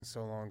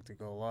So long to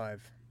go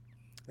live.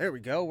 There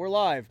we go. We're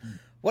live.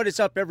 What is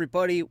up,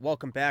 everybody?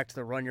 Welcome back to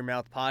the Run Your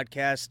Mouth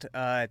podcast.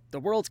 The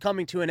world's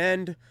coming to an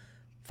end.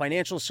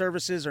 Financial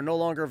services are no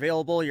longer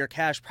available. Your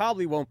cash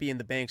probably won't be in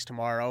the banks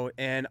tomorrow.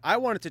 And I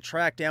wanted to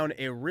track down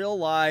a real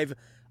live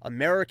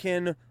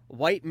American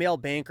white male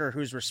banker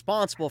who's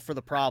responsible for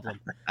the problem.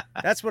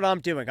 That's what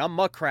I'm doing. I'm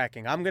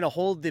muckracking. I'm going to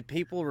hold the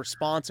people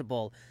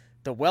responsible.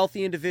 The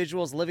wealthy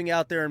individuals living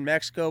out there in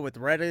Mexico with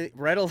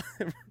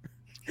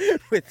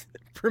with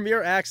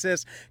premier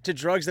access to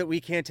drugs that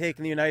we can't take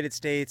in the United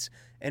States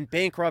and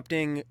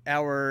bankrupting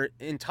our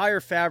entire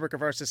fabric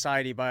of our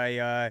society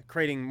by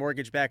creating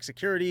mortgage-backed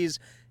securities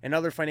and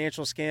other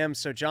financial scams.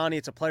 So, Johnny,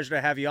 it's a pleasure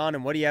to have you on.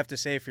 And what do you have to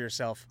say for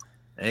yourself?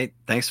 Hey,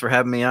 thanks for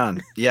having me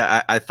on.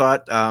 Yeah, I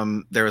thought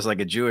there was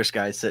like a Jewish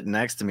guy sitting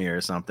next to me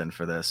or something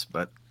for this,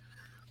 but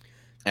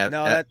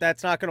No,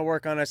 that's not going to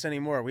work on us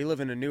anymore. We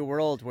live in a new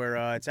world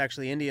where it's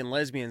actually Indian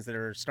lesbians that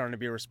are starting to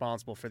be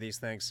responsible for these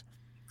things.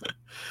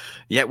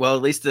 yeah, well,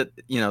 at least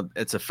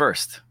it's a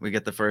first. We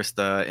get the first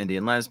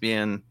Indian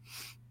lesbian.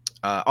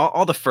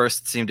 All the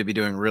firsts seem to be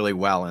doing really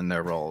well in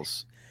their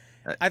roles.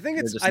 I think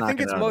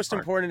it's most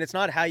important. It's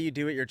not how you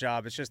do at your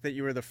job. It's just that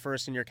you were the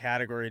first in your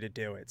category to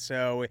do it.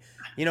 So,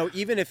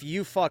 even if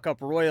you fuck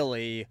up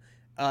royally,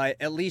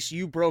 at least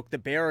you broke the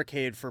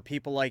barricade for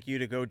people like you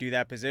to go do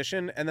that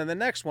position, and then the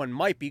next one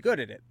might be good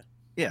at it.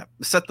 Yeah,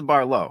 set the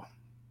bar low.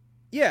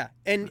 Yeah,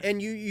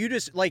 and you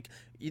just like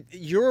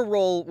your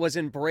role was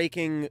in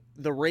breaking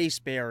the race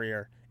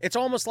barrier. It's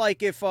almost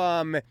like if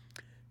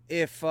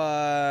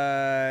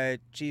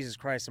Jesus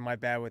Christ, am I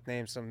bad with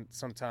names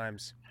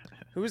sometimes?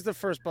 Who was the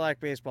first black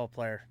baseball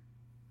player?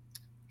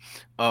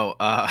 Oh,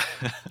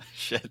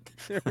 shit.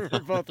 We're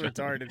both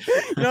retarded.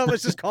 No,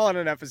 let's just call it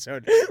an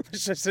episode.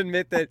 Let's just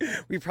admit that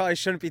we probably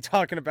shouldn't be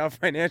talking about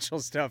financial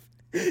stuff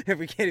if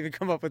we can't even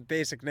come up with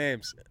basic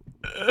names.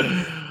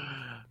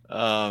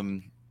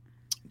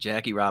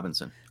 Jackie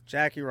Robinson.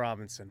 Jackie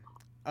Robinson.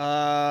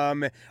 All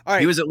right.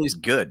 He was at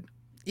least good.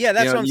 Yeah,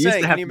 that's what I'm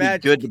saying. Can you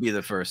imagine? Good to be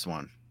the first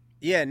one.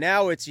 Yeah,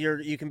 now it's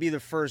you can be the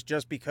first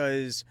just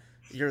because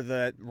you're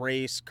the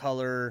race,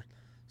 color,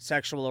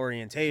 sexual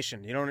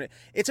orientation.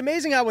 It's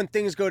amazing how when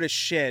things go to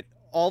shit,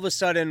 all of a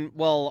sudden,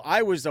 well,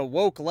 I was a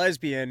woke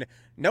lesbian,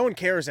 no one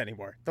cares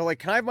anymore. They're like,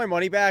 "Can I have my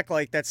money back?"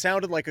 Like that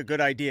sounded like a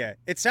good idea.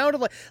 It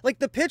sounded like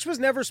the pitch was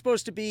never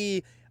supposed to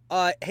be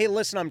hey,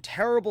 listen, I'm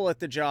terrible at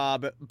the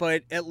job,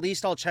 but at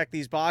least I'll check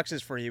these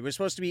boxes for you. It was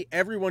supposed to be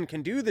everyone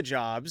can do the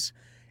jobs.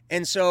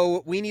 And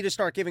so we need to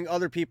start giving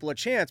other people a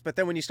chance. But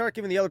then when you start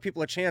giving the other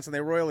people a chance and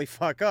they royally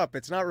fuck up,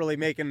 it's not really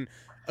making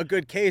a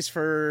good case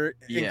for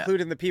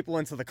including the people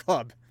into the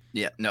club.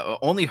 Yeah, no,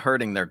 only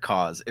hurting their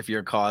cause. If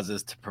your cause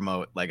is to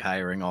promote like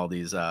hiring all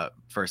these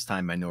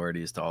first-time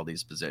minorities to all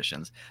these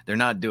positions, they're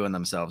not doing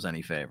themselves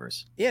any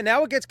favors. Yeah,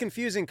 now it gets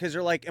confusing because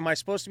they're like, am I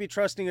supposed to be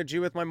trusting a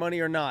Jew with my money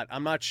or not?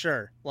 I'm not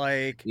sure.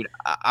 Like,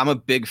 I'm a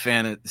big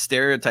fan of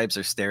stereotypes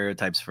are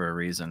stereotypes for a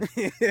reason.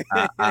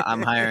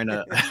 I'm hiring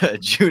a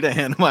Jew to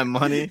handle my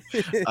money.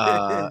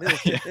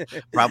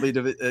 Probably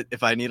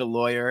if I need a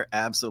lawyer,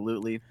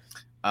 absolutely.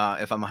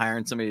 If I'm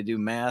hiring somebody to do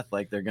math,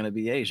 like they're going to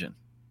be Asian.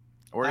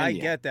 I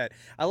get that.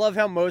 I love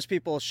how most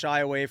people shy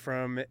away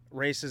from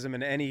racism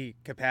in any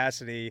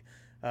capacity,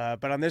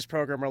 but on this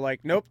program, we're like,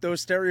 nope, those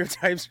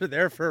stereotypes are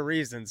there for a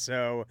reason.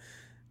 So,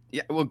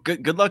 yeah, well,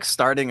 good luck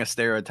starting a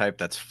stereotype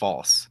that's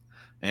false.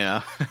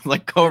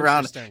 Like go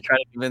around and try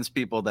to convince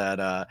people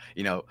that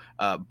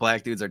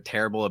black dudes are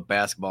terrible at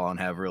basketball and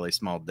have really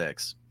small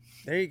dicks.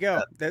 There you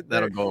go.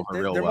 That'll go over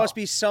real well. There must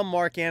be some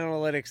Mark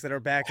Analytics that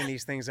are backing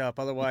these things up.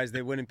 Otherwise,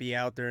 they wouldn't be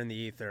out there in the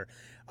ether.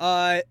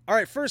 All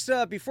right. First,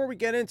 before we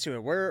get into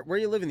it, where are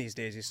you living these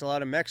days? You still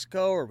out in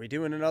Mexico? Or are we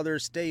doing another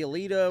Stay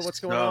Alita? What's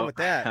going on with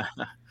that?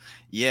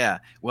 Yeah.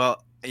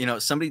 Well,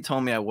 somebody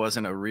told me I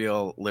wasn't a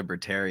real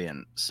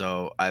libertarian,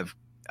 so I've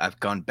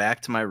gone back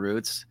to my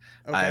roots.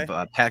 Okay.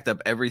 I've packed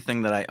up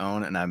everything that I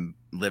own, and I'm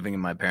living in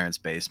my parents'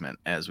 basement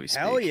as we speak.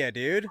 Hell yeah,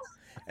 dude.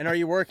 And are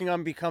you working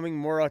on becoming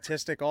more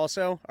autistic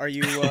also? Are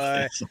you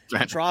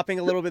dropping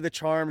a little bit of the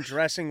charm,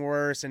 dressing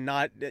worse, and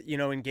not,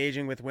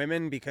 engaging with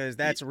women? Because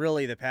that's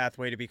really the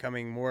pathway to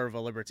becoming more of a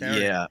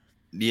libertarian.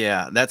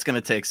 Yeah. That's going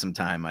to take some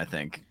time, I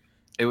think.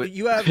 Do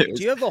you have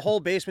the whole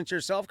basement to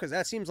yourself? Because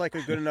that seems like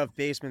a good enough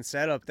basement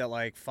setup that,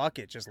 like, fuck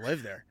it, just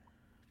live there.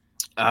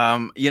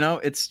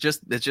 It's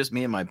just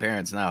me and my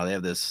parents now. They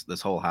have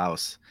this whole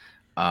house.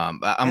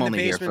 I'm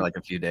only here for like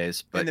a few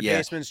days, but and the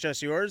basement's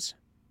just yours?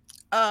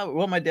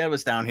 Well, my dad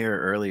was down here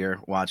earlier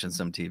watching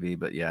some TV,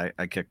 but yeah,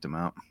 I kicked him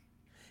out.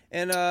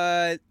 And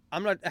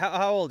I'm not.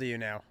 How old are you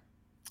now?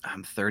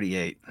 I'm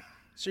 38.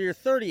 So you're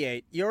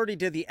 38. You already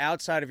did the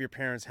outside of your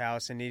parents'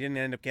 house, and you didn't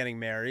end up getting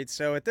married.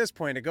 So at this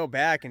point, to go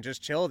back and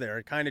just chill there,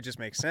 it kind of just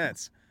makes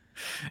sense.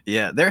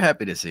 Yeah, they're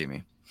happy to see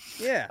me.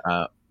 Yeah.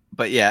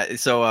 But yeah,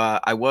 so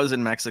I was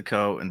in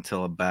Mexico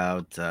until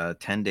about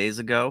 10 days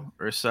ago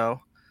or so.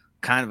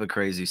 Kind of a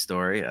crazy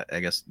story.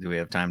 I guess, do we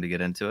have time to get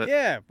into it?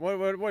 Yeah.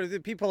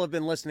 What people have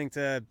been listening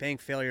to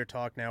bank failure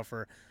talk now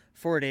for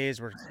 4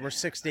 days. We're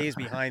 6 days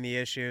behind the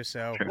issue.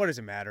 So What does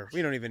it matter?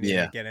 We don't even need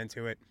to get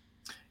into it.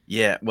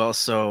 Yeah, well,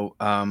 so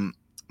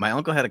my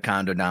uncle had a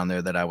condo down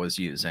there that I was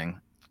using.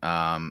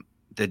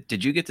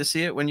 Did you get to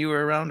see it when you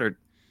were around, or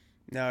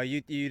No,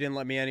 you didn't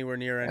let me anywhere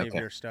near any of okay,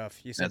 your stuff.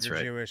 You said that's you're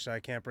right. Jewish, so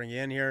I can't bring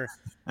you in here.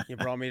 You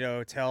brought me to a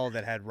hotel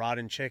that had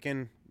rotten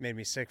chicken, made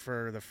me sick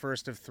for the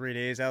first of 3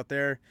 days out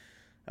there.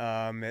 This is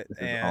all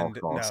And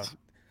no, false.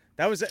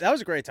 that was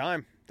a great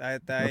time. I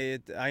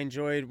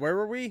enjoyed. Where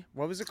were we?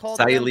 What was it called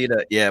again?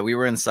 Sayulita, yeah, we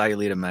were in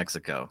Sayulita,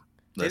 Mexico.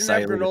 The They didn't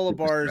have Sayulita granola super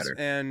bars, spreader.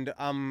 and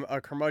I'm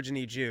a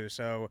curmudgeon Jew,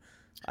 so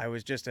I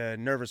was just a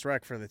nervous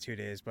wreck for the 2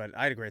 days. But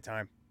I had a great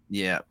time.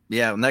 Yeah,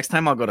 yeah. Next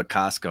time I'll go to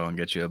Costco and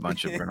get you a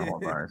bunch of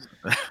granola bars.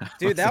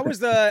 Dude, that was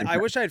the. I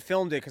wish I had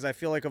filmed it because I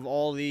feel like of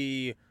all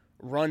the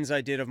runs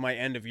I did of my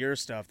end of year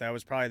stuff, that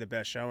was probably the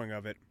best showing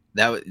of it.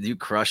 You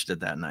crushed it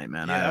that night,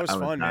 man. Yeah, that was I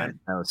was fun, man. dying.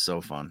 That was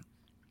so fun.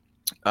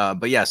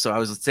 But yeah, so I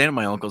was staying at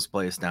my uncle's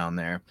place down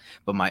there,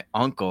 but my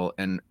uncle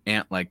and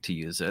aunt like to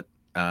use it.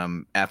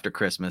 After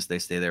Christmas, they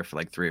stay there for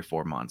like 3 or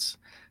 4 months.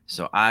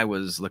 So I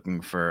was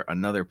looking for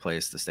another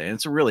place to stay. And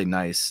it's a really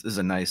nice, this is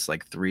a nice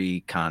like a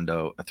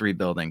 3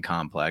 building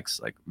complex,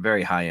 like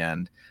very high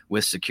end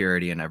with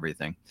security and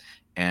everything.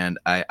 And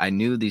I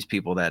knew these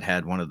people that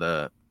had one of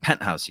the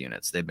penthouse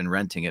units. They've been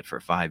renting it for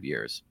 5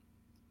 years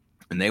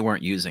and they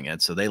weren't using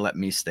it. So they let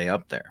me stay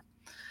up there.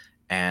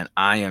 And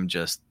I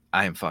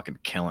am fucking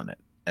killing it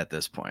at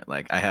this point.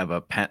 Like I have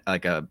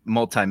like a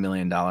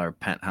multi-million-dollar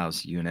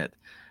penthouse unit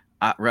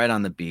right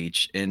on the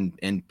beach in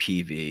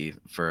PV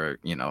for,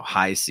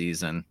 high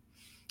season.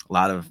 A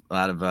lot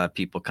of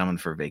people coming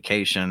for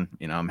vacation.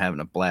 I'm having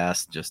a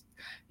blast just,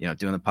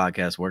 doing the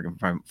podcast, working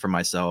for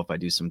myself. I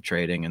do some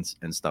trading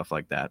and stuff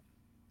like that.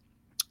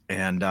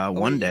 And Oh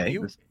wait, one day,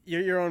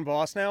 you're your own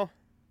boss now?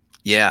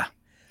 yeah,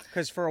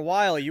 Because for a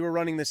while you were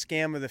running the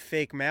scam of the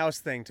fake mouse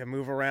thing to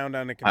move around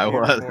on a I computer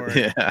was, board.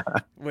 yeah.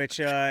 Which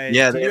Yeah,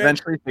 did they you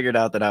eventually figured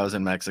out that I was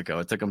in Mexico.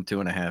 It took them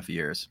 2.5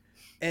 years.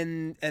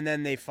 and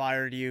then they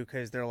fired you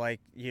because they're like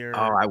Oh, you're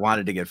I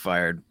wanted to get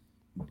fired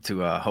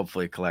to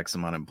hopefully collect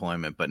some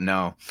unemployment, but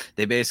no,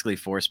 they basically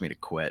forced me to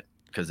quit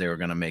because they were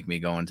going to make me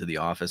go into the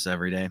office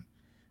every day.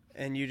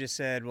 and you just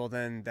said, well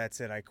then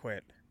that's it, I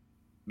quit.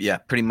 Yeah,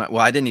 pretty much.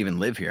 Well, I didn't even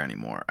live here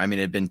anymore. I mean,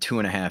 it'd been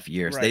 2.5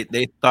 years. They Right.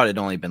 they thought it'd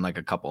only been like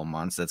a couple of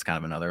months. That's kind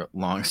of another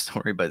long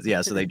story, but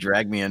yeah. So they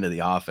dragged me into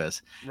the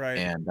office, Right.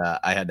 and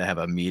I had to have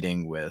a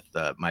meeting with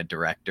my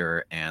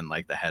director and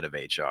like the head of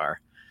HR,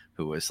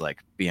 who was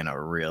like being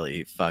a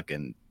really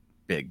fucking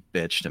big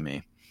bitch to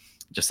me,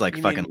 just like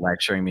You fucking mean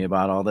lecturing me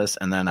about all this.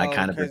 And then I oh,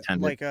 kind of because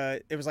pretended, like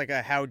it was like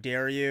a how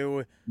dare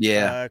you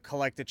yeah,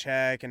 collect a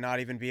check and not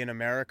even be in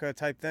America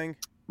type thing?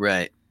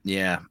 right.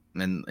 Yeah.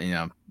 And,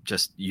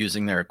 just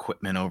using their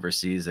equipment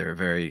overseas, they were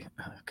very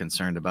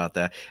concerned about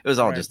that. It was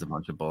all Right. just a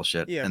bunch of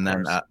bullshit. Yeah, of And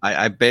then course.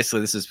 I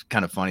basically, this is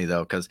kind of funny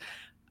though, because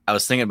I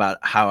was thinking about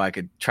how I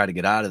could try to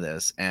get out of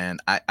this.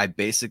 And I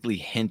basically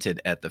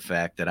hinted at the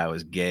fact that I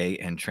was gay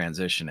and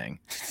transitioning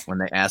when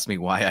they asked me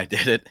why I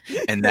did it.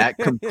 And that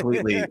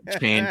completely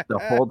changed the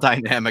whole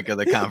dynamic of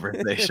the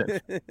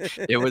conversation.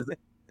 It was,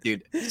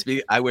 dude,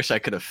 I wish I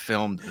could have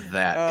filmed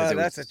that because it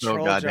was That's a so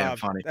troll goddamn job.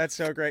 funny. That's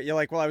so great. You're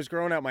like, well, I was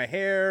growing out my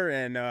hair,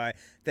 and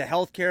the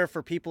healthcare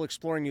for people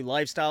exploring new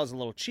lifestyles is a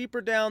little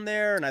cheaper down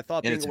there, and I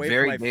thought And being it's away from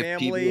very my gay. PV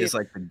family. is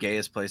like the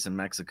gayest place in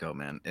Mexico,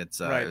 man. It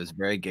Right. was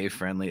very gay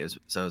friendly.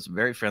 So it's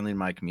very friendly in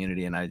my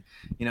community, and I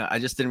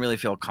just didn't really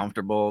feel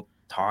comfortable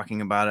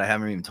talking about it. I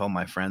haven't even told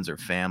my friends or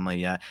family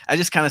yet. I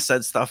just kind of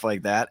said stuff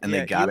like that, and they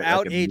Yeah, got you it like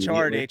out HR'd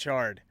immediately.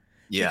 HR'd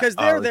Yeah. because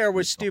Oh, they're it was there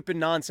with beautiful. stupid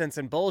nonsense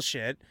and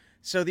bullshit.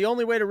 So the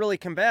only way to really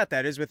combat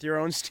that is with your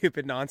own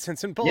stupid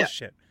nonsense and Yeah.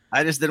 bullshit.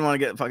 I just didn't want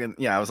to get fucking.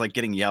 Yeah, I was like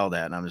getting yelled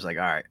at, and I'm just like,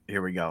 all right,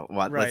 here we go.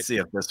 What? Let's Right. see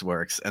if this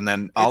works. And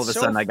then all It's of a so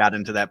sudden, I got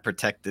into that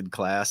protected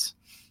class.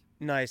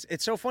 nice.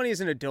 It's so funny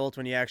as an adult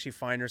when you actually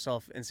find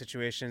yourself in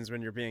situations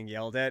when you're being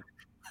yelled at.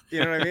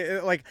 You know what I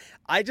mean? Like,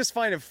 I just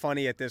find it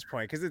funny at this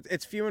point because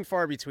it's few and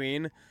far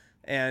between.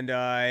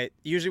 And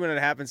usually when it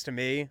happens to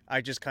me, I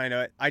just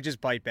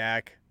bite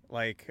back.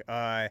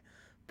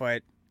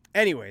 But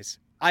anyways,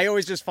 I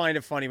always just find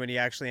it funny when you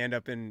actually end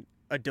up in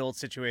adult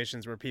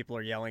situations where people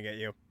are yelling at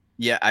you.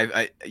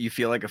 Yeah, you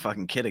feel like a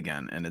fucking kid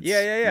again, and Yeah.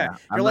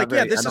 I'm You're not like, yeah,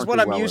 very. I this is don't what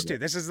do I'm well used with to. it.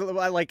 This is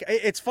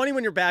it's funny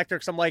when you're back there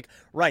because I'm like,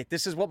 right,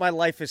 this is what my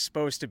life is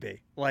supposed to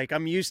be. Like,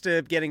 I'm used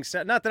to getting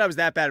set. Not that I was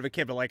that bad of a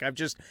kid, but like,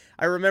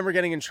 I remember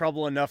getting in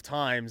trouble enough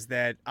times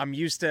that I'm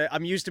used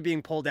to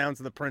being pulled down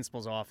to the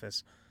principal's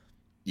office.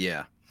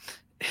 Yeah.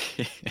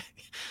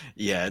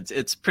 Yeah,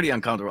 it's pretty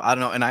uncomfortable. I don't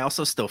know, and I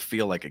also still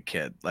feel like a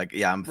kid. Like,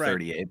 yeah, I'm Right.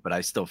 38, but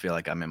I still feel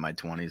like I'm in my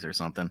 20s or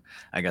something.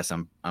 I guess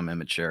I'm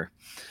immature.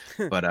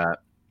 But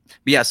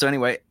yeah, so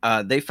anyway,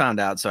 they found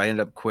out, so I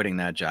ended up quitting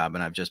that job,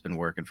 and I've just been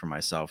working for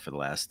myself for the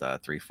last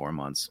 3 4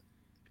 months.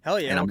 Hell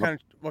yeah. And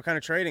What kind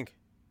of trading?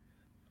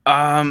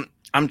 I'm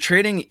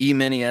trading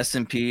E-mini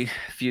S&P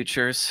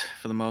futures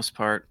for the most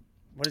part.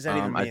 What does that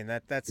even I mean?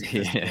 That's just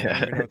me. I don't Yeah,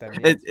 even know what that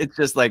means. it's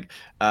just like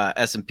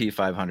S&P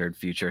 500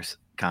 futures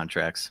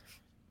contracts.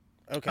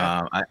 Okay.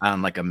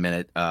 On like a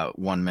minute,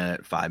 1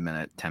 minute, 5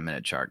 minute, 10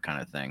 minute chart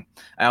kind of thing.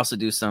 I also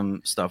do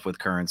some stuff with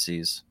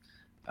currencies.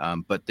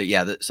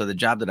 So the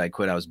job that I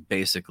quit, I was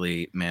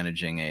basically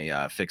managing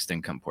a fixed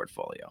income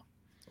portfolio,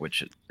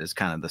 which is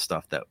kind of the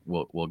stuff that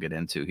we'll get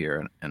into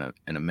here in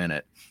a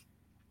minute.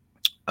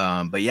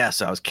 But yeah,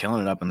 so I was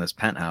killing it up in this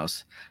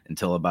penthouse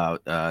until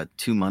about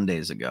 2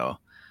 Mondays ago,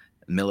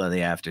 middle of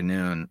the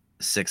afternoon.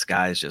 6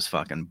 guys just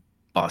fucking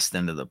bust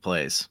into the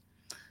place,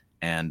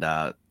 and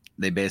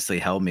they basically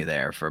held me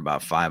there for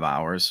about 5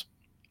 hours.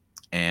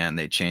 And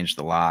they changed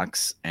the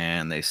locks,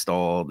 and they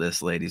stole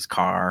this lady's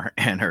car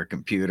and her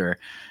computer.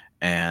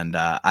 And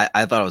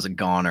I thought it was a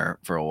goner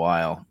for a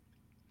while,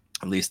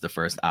 at least the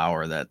first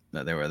hour that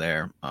they were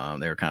there.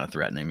 They were kind of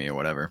threatening me or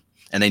whatever,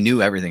 and they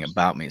knew everything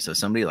about me. So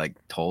somebody like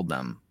told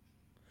them,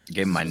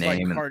 gave them my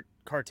name. Like and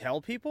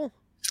cartel people?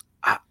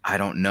 I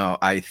don't know.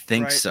 I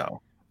think Right.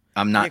 so.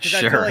 I'm not Yeah, because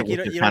sure. I feel like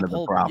Which is kind of the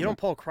you problem. don't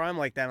pull crime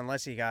like that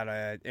unless you got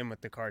in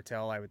with the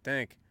cartel. I would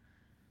think.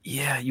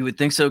 Yeah, you would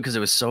think so because it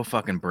was so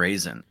fucking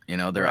brazen. They're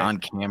Right. on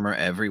camera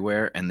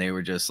everywhere, and they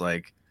were just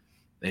like,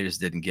 they just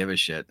didn't give a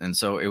shit. And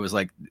so it was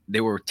like they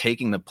were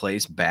taking the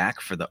place back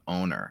for the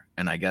owner.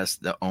 And I guess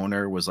the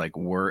owner was like,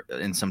 we're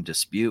in some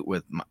dispute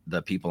with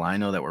the people I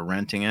know that were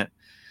renting it.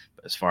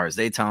 But as far as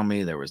they tell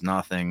me, there was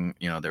nothing,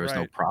 there was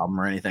no Right. problem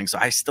or anything. So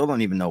I still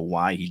don't even know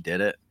why he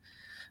did it.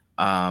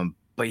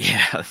 But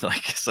yeah,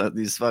 like, so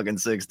these fucking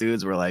 6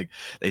 dudes were like,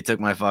 they took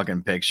my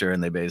fucking picture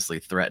and they basically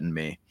threatened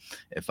me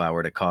if I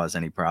were to cause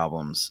any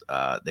problems,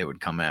 they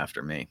would come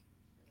after me.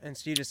 And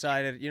so you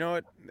decided, you know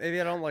what? Maybe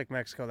I don't like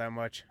Mexico that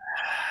much.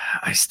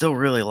 I still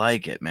really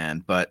like it,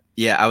 man. But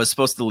yeah, I was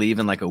supposed to leave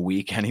in like a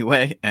week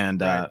anyway, and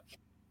Right.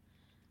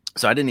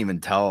 so I didn't even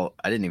tell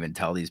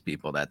these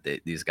people that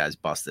these guys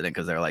busted in,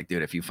 because they're like,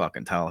 dude, if you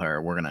fucking tell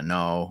her, we're gonna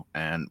know,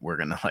 and we're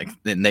gonna like.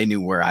 Then they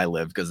knew where I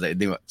lived because they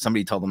knew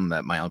somebody told them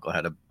that my uncle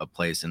had a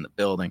place in the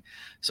building.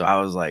 So I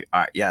was like,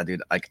 all right, yeah,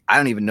 dude. Like, I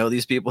don't even know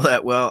these people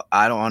that well.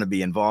 I don't want to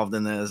be involved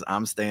in this.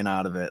 I'm staying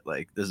out of it.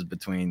 Like, this is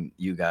between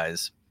you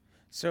guys.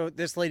 So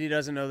this lady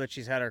doesn't know that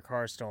she's had her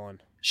car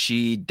stolen.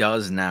 She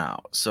does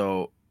now.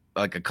 So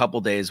like a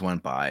couple days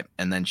went by,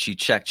 and then she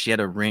checked. She had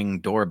a Ring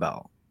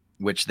doorbell,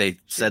 which they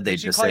said they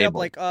Did she call you up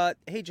disabled. like,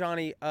 hey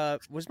Johnny,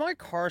 was my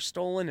car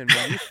stolen and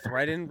were you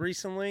threatened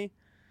recently?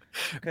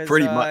 Because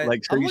Pretty much,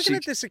 like, so I'm you looking she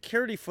at the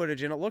security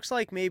footage and it looks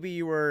like maybe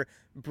you were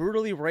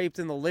brutally raped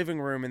in the living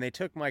room and they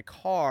took my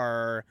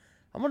car.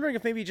 I'm wondering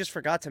if maybe you just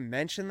forgot to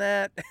mention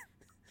that.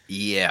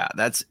 Yeah,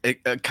 that's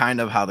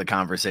kind of how the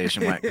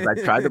conversation went, because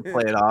I tried to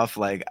play it off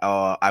like,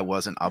 oh, I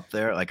wasn't up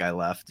there, like I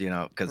left,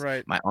 because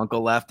Right. my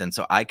uncle left, and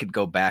so I could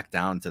go back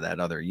down to that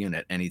other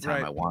unit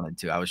anytime Right. I wanted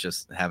to. I was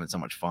just having so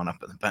much fun up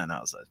in the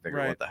penthouse. I figured,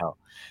 Right. what the hell?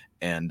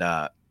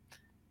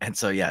 And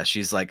so yeah,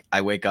 she's like,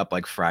 I wake up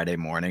like Friday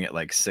morning at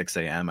like 6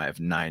 a.m. I have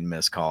 9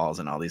 missed calls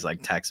and all these like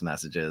text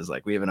messages,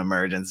 like, we have an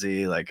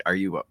emergency. Like, are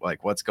you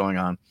like, what's going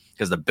on?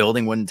 Because the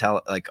building wouldn't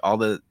tell, like, all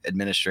the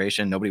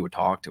administration, nobody would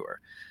talk to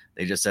her.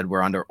 They just said,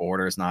 we're under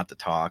orders not to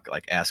talk.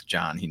 Like, ask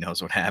John, he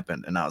knows what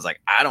happened. And I was like,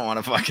 I don't want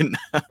to fucking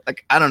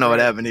like, I don't know what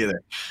Right. happened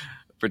either.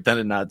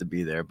 Pretended not to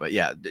be there. But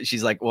yeah,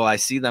 she's like, well, I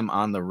see them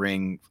on the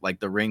Ring,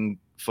 like the Ring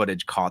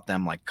footage caught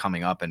them like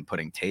coming up and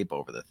putting tape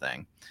over the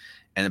thing.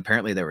 And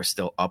apparently they were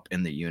still up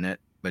in the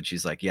unit. But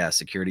she's like, yeah,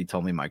 security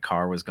told me my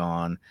car was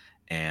gone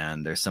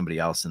and there's somebody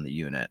else in the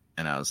unit.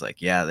 And I was like,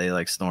 yeah, they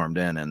like stormed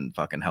in and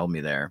fucking held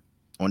me there.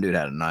 One dude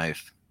had a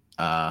knife.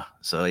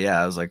 So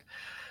yeah, I was like,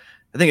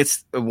 I think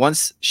it's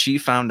once she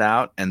found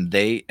out, and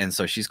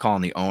so she's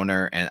calling the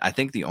owner, and I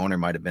think the owner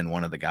might have been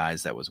one of the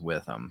guys that was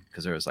with him,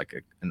 because there was like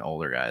an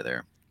older guy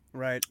there.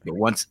 Right. But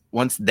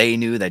once they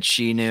knew that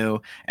she knew,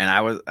 and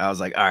I was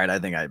like, all right, I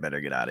think I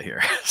better get out of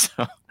here.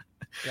 so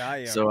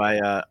Got you. so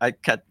I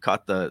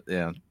caught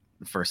the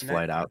first Now,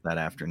 flight out that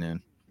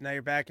afternoon. now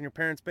you're back in your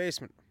parents'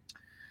 basement.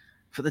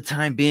 For the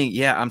time being,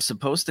 yeah, I'm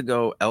supposed to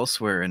go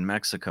elsewhere in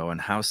Mexico and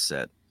house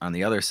sit on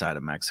the other side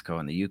of Mexico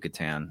in the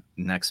Yucatan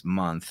next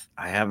month.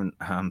 I'm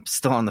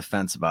still on the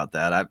fence about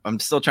that. I'm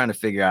still trying to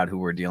figure out who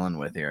we're dealing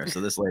with here. So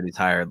this lady's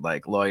hired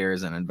like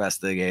lawyers and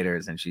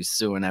investigators, and she's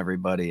suing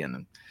everybody,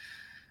 and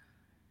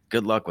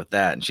good luck with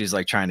that. And she's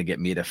like trying to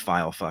get me to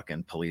file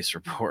fucking police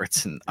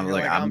reports. And I'm You're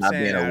like, like, I'm I'm not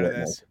staying being a out of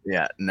witness. this. Yeah,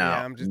 Yeah, no,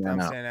 no, I'm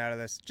no. staying out of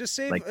this. Just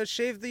Like,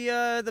 shave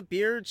the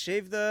beard,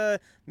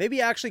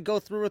 maybe actually go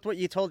through with what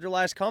you told your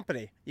last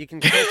company. You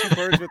can kill two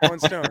birds with one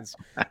stone.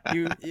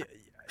 You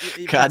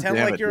God pretend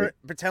damn like it,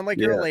 dude.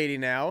 you're Yeah. a lady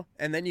now,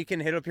 and then you can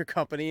hit up your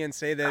company and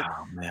say that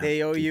Oh man,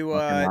 they owe these you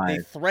fucking they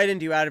lies.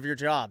 threatened you out of your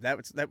job.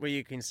 That way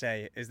you can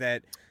say is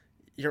that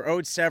you're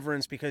owed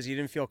severance because you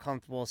didn't feel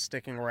comfortable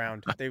sticking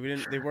around. They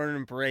weren't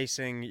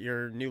embracing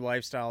your new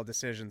lifestyle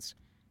decisions.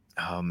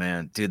 Oh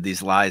man, dude,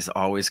 these lies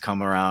always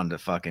come around to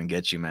fucking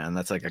get you, man.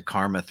 That's like a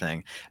karma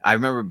thing. I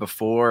remember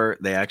before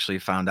they actually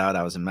found out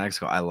I was in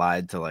Mexico, I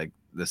lied to like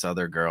this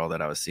other girl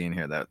that I was seeing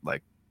here that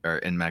like or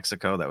in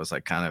Mexico that was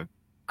like kind of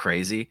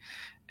crazy.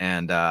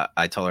 and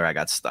I told her I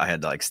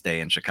had to like stay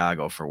in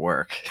Chicago for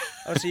work.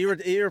 Oh, so you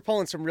were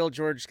pulling some real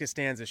George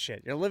Costanza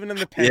shit. You're living in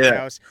the Yeah.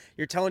 penthouse.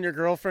 You're telling your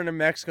girlfriend in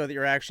Mexico that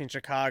you're actually in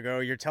Chicago.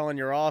 You're telling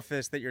your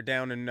office that you're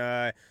down in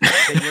that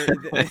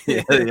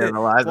Yeah, the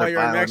lies while are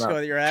you're in piling Mexico up.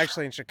 that you're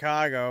actually in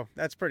Chicago.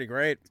 That's pretty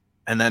great.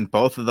 And then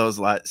both of those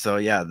lies. So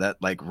yeah, that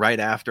like right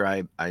after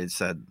I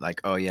said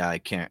like, oh yeah,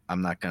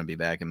 I'm not gonna be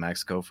back in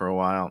Mexico for a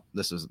while.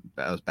 That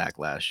was back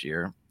last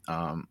year.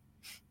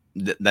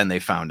 Then they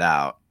found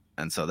out,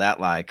 and so that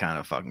lie kind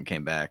of fucking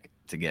came back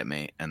to get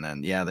me. And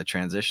then yeah, the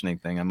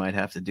transitioning thing, I might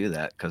have to do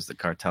that because the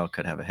cartel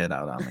could have a hit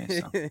out on me.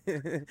 So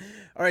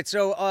All right,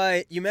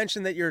 so you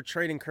mentioned that you're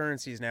trading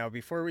currencies now.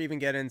 Before we even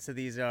get into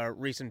these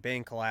recent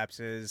bank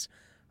collapses,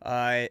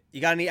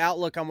 you got any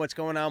outlook on what's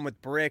going on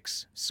with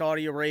BRICS?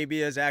 Saudi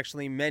Arabia is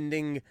actually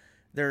mending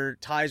their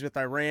ties with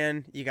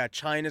Iran. You got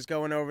China's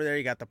going over there.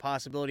 You got the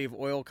possibility of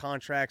oil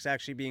contracts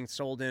actually being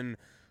sold in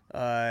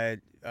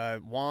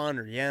yuan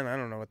or yen. I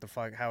don't know what the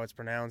fuck how it's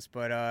pronounced,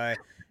 but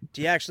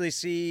do you actually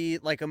see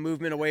like a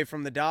movement away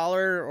from the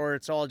dollar, or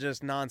it's all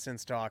just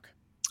nonsense talk?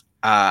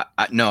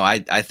 no,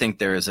 I think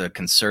there is a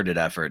concerted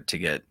effort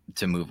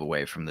to move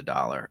away from the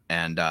dollar,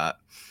 and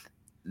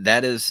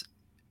that is,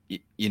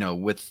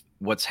 with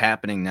what's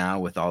happening now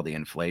with all the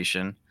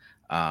inflation,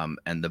 and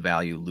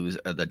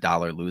the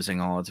dollar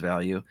losing all its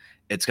value,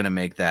 it's going to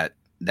make that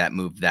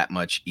move that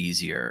much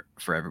easier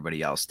for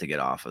everybody else to get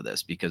off of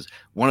this, because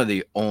one of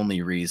the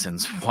only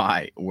reasons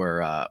why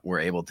we're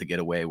able to get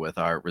away with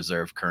our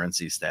reserve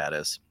currency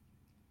status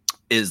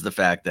is the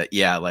fact that,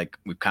 yeah, like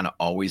we've kind of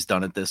always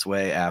done it this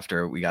way.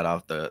 After we got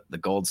off the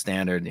gold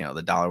standard,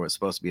 the dollar was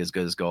supposed to be as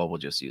good as gold. We'll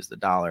just use the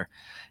dollar.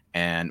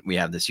 And we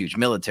have this huge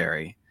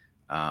military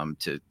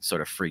to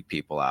sort of freak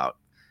people out.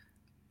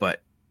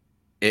 But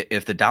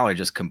if the dollar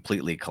just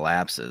completely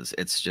collapses,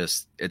 it's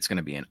going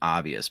to be an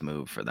obvious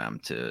move for them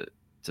to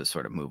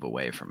sort of move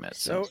away from it.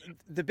 So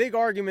the big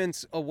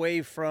arguments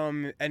away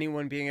from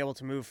anyone being able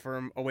to move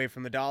away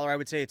from the dollar, I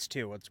would say it's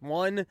two. It's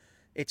one,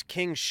 it's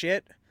king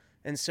shit.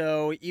 And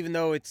so even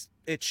though it's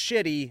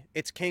shitty,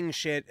 it's king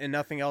shit and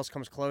nothing else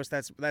comes close.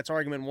 That's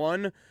argument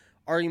one.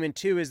 Argument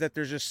two is that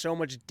there's just so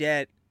much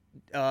debt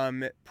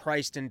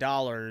priced in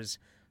dollars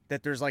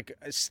that there's like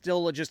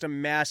still just a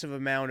massive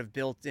amount of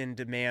built-in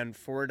demand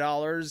for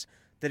dollars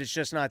that it's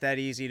just not that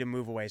easy to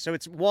move away. So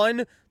it's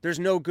one, there's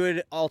no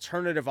good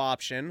alternative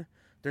option.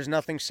 There's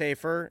nothing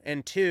safer.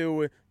 And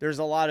two, there's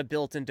a lot of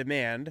built-in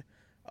demand.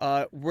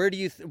 What do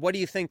you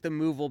think the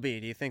move will be?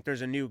 Do you think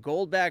there's a new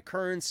gold-backed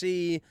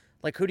currency?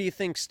 Like, who do you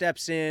think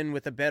steps in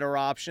with a better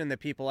option that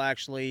people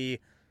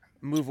actually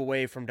move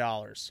away from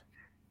dollars?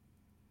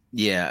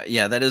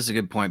 Yeah, that is a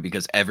good point,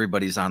 because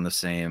everybody's on the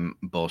same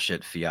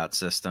bullshit fiat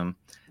system.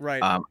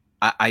 Right.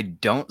 I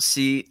don't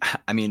see.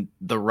 I mean,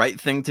 the right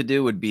thing to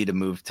do would be to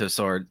move to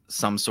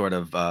some sort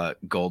of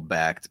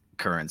gold-backed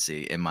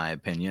currency, in my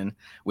opinion,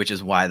 which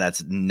is why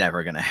that's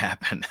never going to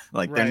happen.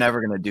 Like, Right. They're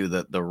never going to do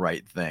the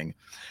right thing.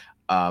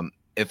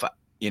 If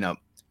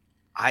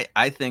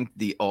I think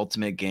the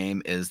ultimate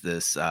game is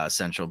this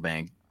central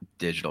bank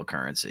digital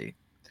currency.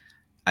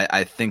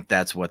 I think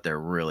that's what they're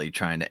really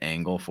trying to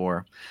angle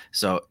for.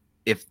 So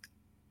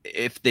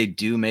if they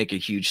do make a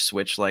huge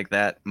switch like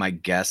that, my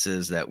guess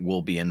is that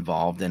we'll be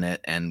involved in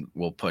it and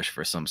we'll push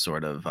for some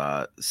sort of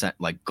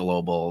like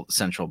global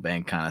central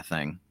bank kind of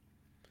thing,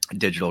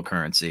 digital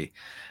currency.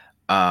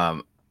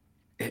 So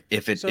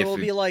it'll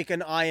be like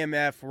an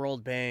IMF,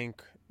 World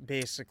Bank,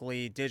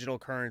 basically digital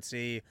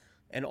currency,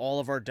 and all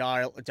of our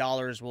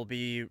dollars will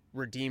be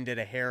redeemed at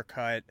a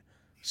haircut,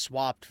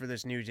 swapped for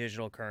this new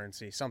digital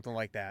currency, something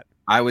like that.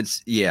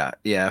 Yeah.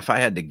 If I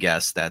had to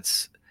guess,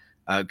 that's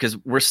because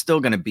we're still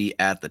going to be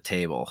at the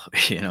table.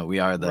 We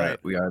are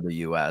the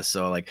U.S.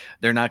 So like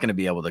they're not going to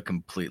be able to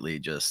completely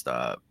just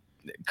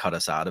cut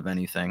us out of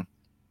anything.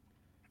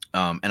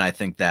 And I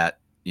think that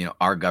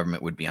our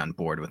government would be on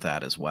board with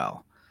that as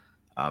well.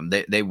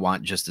 They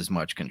want just as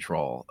much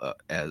control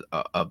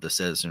of the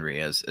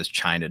citizenry as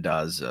China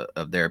does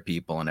of their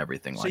people and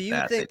everything like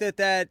that. So you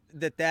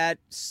think that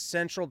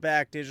central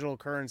bank digital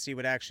currency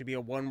would actually be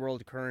a one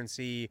world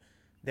currency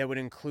that would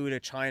include a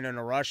China and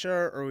a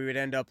Russia, or we would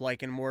end up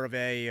like in more of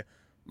a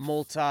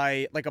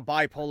like a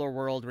bipolar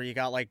world where you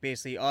got like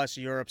basically us,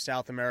 Europe,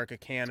 South America,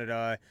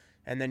 Canada,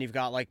 and then you've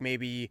got like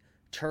maybe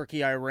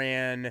Turkey,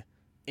 Iran,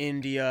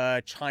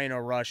 India, China,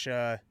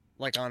 Russia,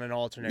 like on an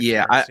alternate.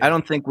 Yeah, I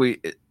don't think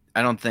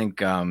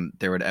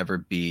there would ever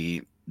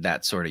be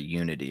that sort of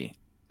unity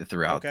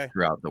throughout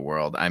the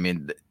world. I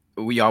mean,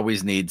 we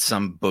always need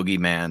some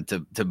boogeyman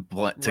to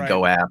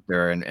go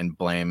after and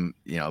blame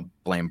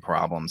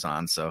problems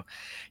on. So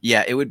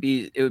yeah, it would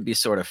be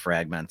sort of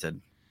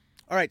fragmented.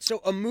 All right, so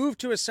a move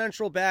to a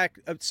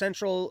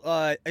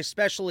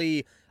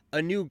especially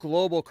a new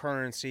global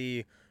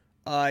currency,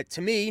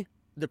 to me,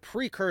 the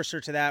precursor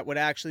to that would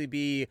actually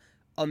be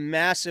a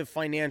massive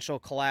financial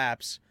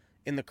collapse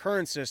in the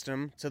current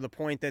system, to the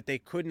point that they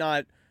could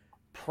not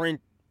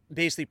print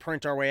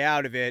our way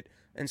out of it.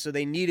 And so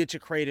they needed to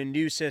create a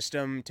new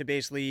system to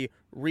basically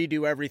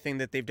redo everything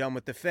that they've done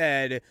with the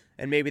Fed.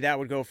 And maybe that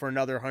would go for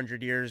another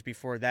 100 years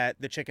before that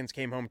the chickens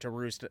came home to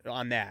roost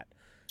on that.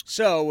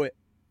 So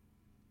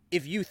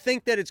if you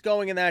think that it's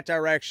going in that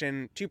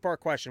direction, two-part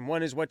question.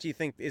 One is, what do you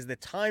think is the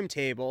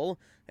timetable?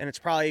 And it's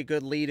probably a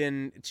good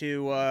lead-in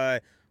to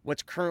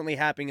what's currently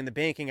happening in the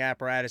banking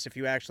apparatus if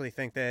you actually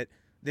think that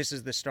this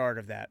is the start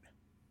of that.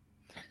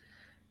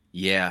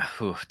 Yeah,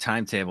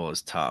 timetable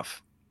is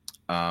tough.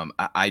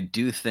 I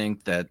do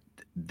think that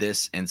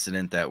this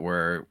incident that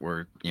we're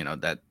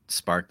that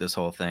sparked this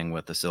whole thing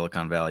with the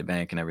Silicon Valley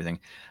Bank and everything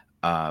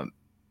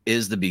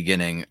is the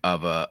beginning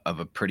of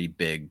a pretty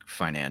big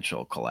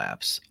financial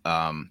collapse.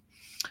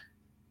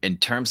 In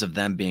terms of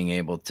them being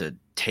able to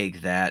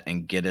take that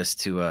and get us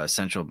to a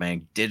central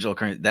bank digital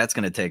currency, that's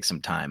going to take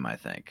some time, I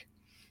think.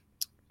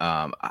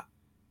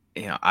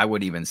 I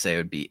would even say it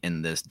would be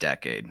in this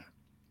decade.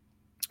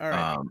 All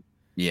right.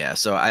 Yeah,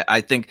 so I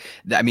think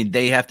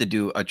they have to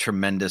do a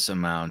tremendous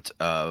amount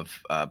of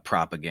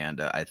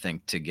propaganda, I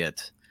think, to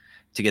get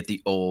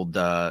the old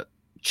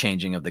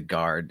changing of the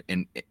guard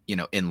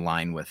in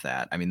line with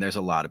that. I mean, there's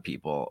a lot of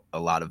people, a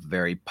lot of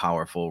very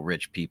powerful,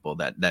 rich people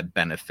that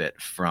benefit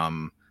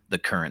from the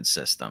current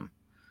system.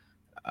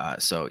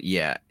 So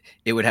yeah,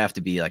 it would have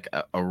to be like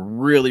a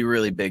really,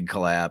 really big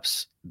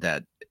collapse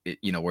that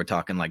we're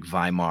talking like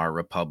Weimar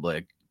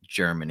Republic,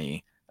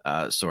 Germany,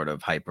 sort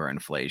of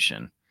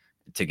hyperinflation,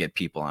 to get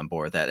people on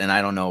board with that. And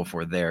I don't know if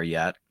we're there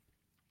yet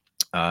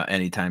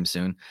anytime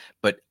soon,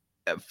 but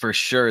for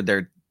sure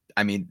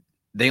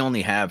they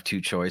only have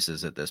two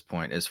choices at this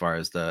point as far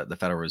as the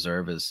Federal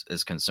Reserve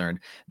is concerned.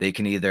 They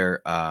can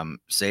either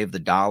save the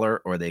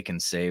dollar, or they can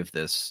save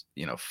this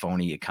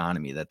phony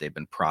economy that they've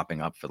been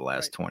propping up for the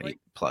last 20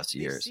 plus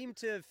years. They seem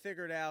to have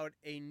figured out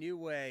a new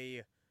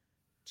way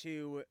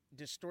to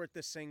distort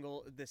the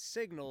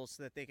signal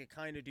so that they could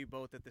kind of do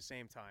both at the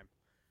same time.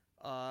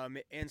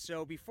 And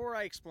so before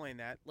I explain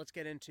that, let's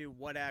get into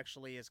what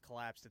actually has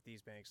collapsed at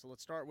these banks. So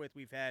let's start with,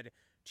 we've had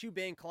two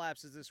bank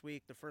collapses this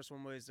week. The first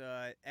one was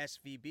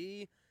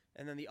SVB,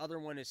 and then the other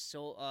one is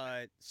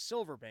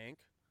Silver Bank,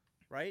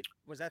 right?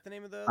 Was that the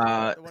name of the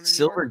one in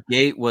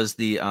Silvergate was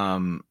the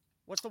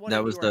what's the one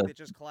in New York that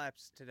just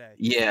collapsed today?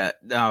 Yeah,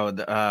 no,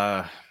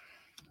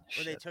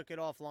 where they took it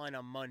offline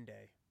on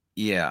Monday.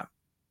 Yeah.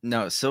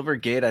 No,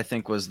 Silvergate I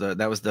think was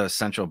the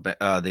central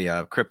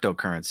the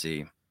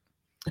cryptocurrency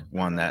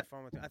one that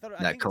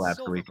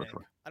collapsed the week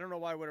before. I don't know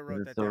why I would have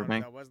wrote that down.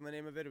 That wasn't the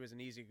name of it. It was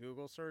an easy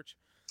Google search.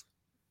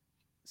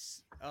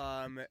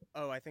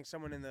 I think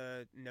someone in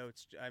the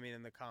notes,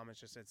 in the comments,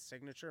 just said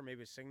Signature.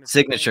 Maybe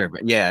Signature.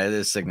 Bank? Yeah, it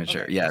is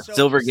Signature. Okay. Yeah, so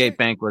Silvergate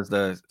Bank was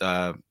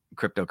the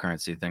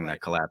cryptocurrency thing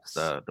that collapsed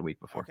the week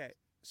before. Okay,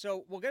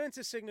 so we'll get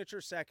into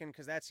Signature second,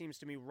 because that seems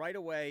to me right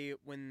away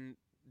when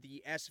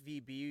the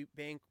SVB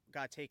bank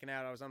got taken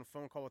out. I was on a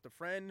phone call with a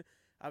friend.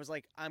 I was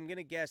like, I'm going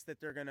to guess that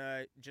they're going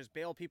to just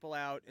bail people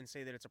out and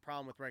say that it's a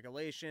problem with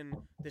regulation.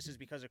 This is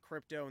because of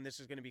crypto, and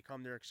this is going to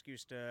become their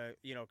excuse to,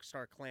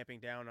 start clamping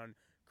down on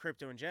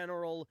crypto in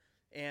general.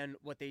 And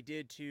what they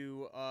did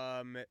to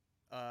the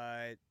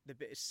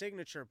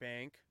Signature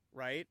Bank,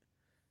 right?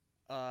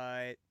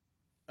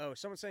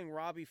 Someone's saying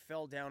Robbie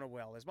fell down a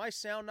well. Is my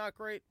sound not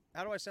great?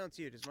 How do I sound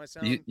to you? Does my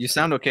sound... You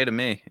sound okay to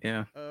me,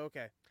 yeah. Oh,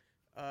 okay.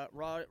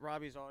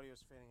 Robbie's audio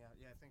is fading out.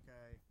 Yeah, I think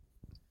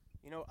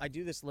I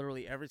do this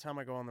literally every time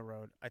I go on the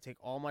road. I take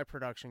all my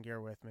production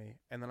gear with me,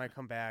 and then I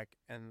come back,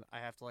 and I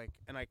have to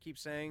and I keep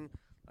saying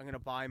I'm going to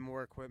buy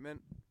more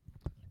equipment.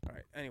 All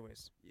right.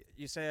 Anyways,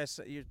 you say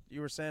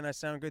you were saying I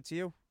sound good to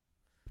you?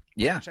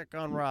 Yeah. Check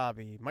on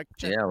Robbie. Mic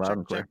check. Yeah, loud check,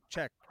 and clear.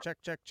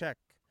 Check.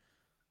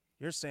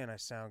 You're saying I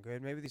sound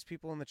good. Maybe these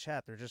people in the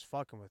chat, they're just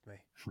fucking with me.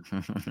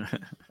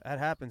 That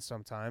happens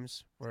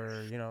sometimes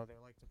where, they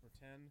like to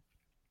pretend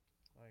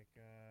like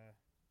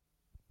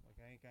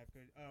I ain't got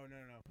good. Oh, no.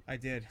 I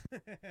did.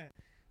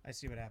 I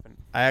see what happened.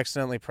 I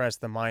accidentally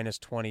pressed the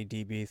 -20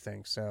 dB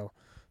thing, so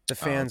the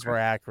fans were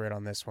accurate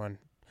on this one.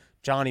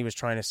 Johnny was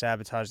trying to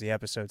sabotage the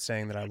episode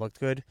saying that I looked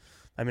good.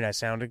 I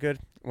sounded good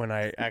when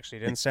I actually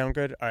didn't sound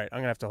good. All right, I'm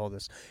going to have to hold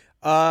this.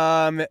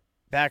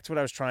 Back to what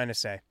I was trying to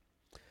say.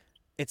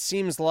 It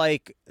seems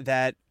like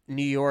that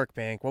New York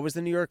bank, what was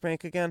the New York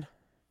bank again?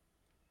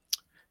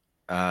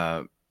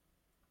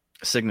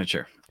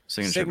 Signature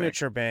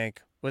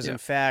Bank was in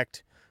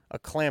fact a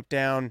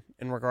clampdown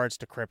in regards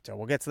to crypto.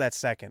 We'll get to that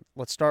second.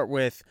 Let's start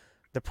with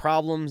the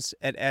problems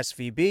at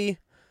SVB.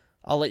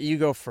 I'll let you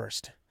go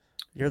first.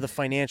 You're the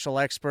financial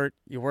expert.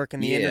 You work in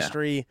the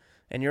industry.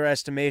 In your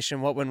estimation,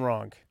 what went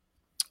wrong?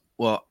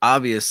 Well,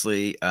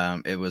 obviously,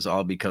 it was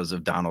all because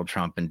of Donald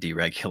Trump and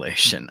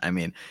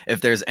deregulation.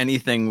 If there's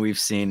anything we've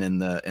seen in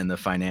the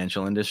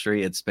financial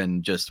industry, it's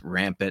been just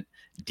rampant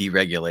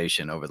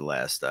deregulation over the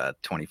last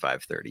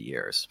 25, 30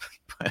 years.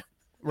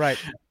 Right.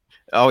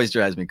 It always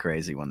drives me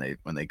crazy when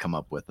they come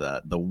up with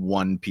the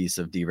one piece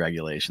of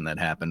deregulation that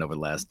happened over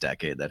the last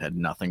decade that had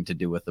nothing to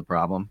do with the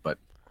problem. But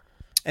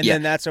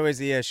then that's always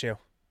the issue.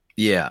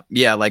 Yeah,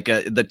 like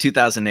the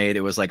 2008,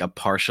 it was like a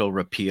partial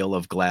repeal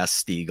of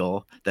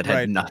Glass-Steagall that had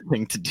Right.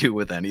 nothing to do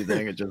with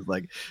anything. It just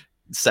like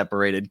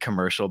separated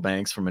commercial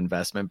banks from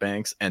investment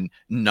banks, and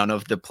none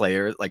of the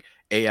players like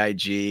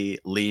AIG,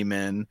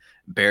 Lehman,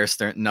 Bear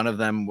Stearns, none of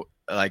them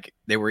like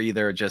they were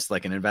either just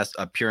like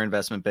a pure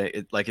investment bank.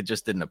 It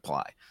just didn't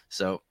apply.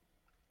 So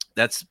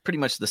that's pretty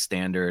much the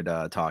standard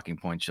talking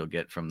points you'll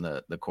get from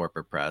the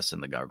corporate press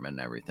and the government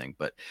and everything.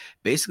 But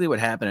basically, what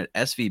happened at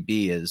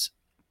SVB is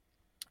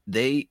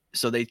they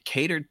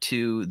catered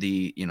to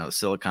the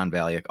Silicon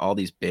Valley, like all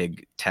these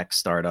big tech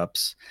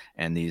startups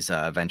and these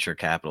venture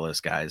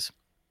capitalist guys,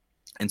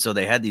 and so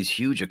they had these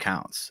huge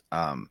accounts.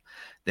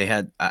 They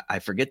had I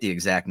forget the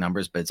exact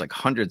numbers, but it's like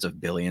hundreds of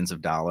billions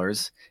of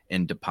dollars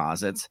in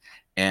deposits,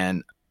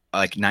 and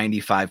like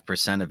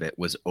 95% of it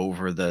was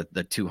over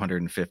the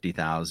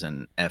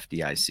 250,000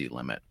 FDIC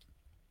limit.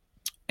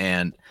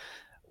 And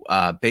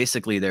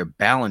basically their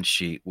balance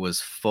sheet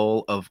was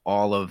full of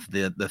all of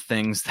the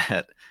things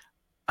that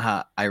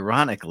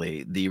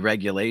ironically, the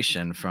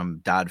regulation from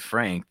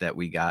Dodd-Frank that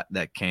we got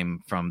that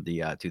came from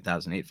the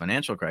 2008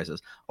 financial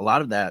crisis, a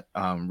lot of that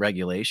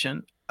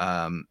regulation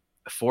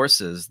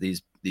forces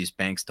these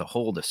banks to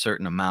hold a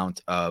certain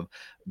amount of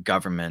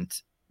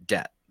government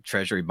debt,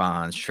 treasury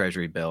bonds,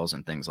 treasury bills,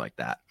 and things like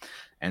that.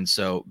 And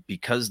so,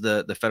 because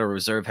the Federal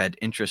Reserve had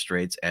interest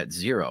rates at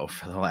zero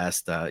for the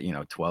last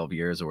 12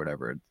 years or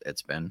whatever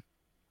it's been,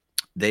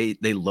 they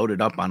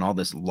loaded up on all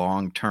this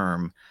long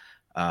term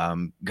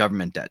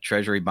government debt,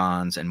 treasury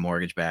bonds, and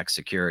mortgage-backed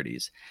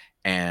securities,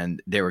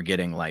 and they were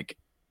getting like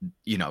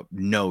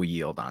no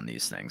yield on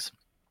these things.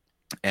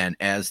 And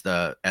as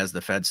the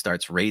Fed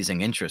starts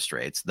raising interest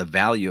rates, the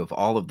value of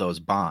all of those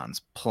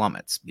bonds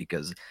plummets,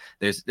 because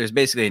there's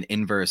basically an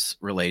inverse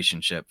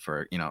relationship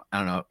for I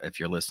don't know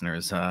if your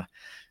listeners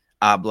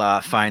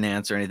abla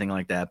finance or anything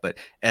like that, but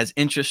as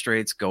interest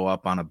rates go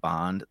up on a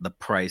bond, the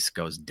price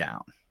goes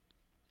down.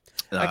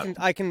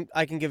 I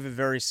can give a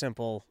very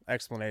simple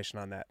explanation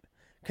on that.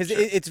 Because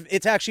Sure.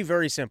 it's actually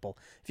very simple.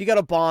 If you got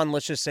a bond,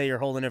 let's just say you're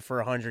holding it for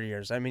 100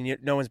 years. I mean,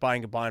 no one's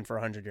buying a bond for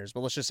 100 years,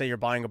 but let's just say you're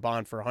buying a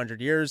bond for 100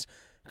 years.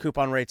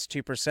 Coupon rate's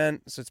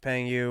 2%, so it's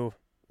paying you.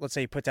 Let's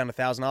say you put down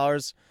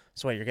 $1,000.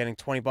 So wait, you're getting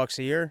 $20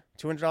 a year,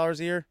 $200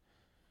 a year.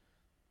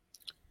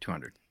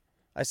 200.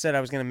 I said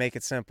I was going to make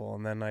it simple,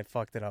 and then I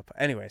fucked it up.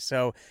 Anyway,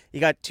 so you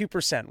got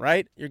 2%,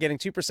 right? You're getting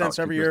 2%, Oh,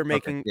 so every 2%. year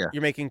Okay. Yeah.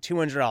 you're making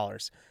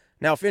 $200.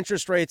 Now, if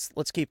interest rates,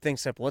 let's keep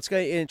things simple. Let's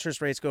get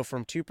interest rates go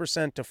from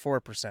 2% to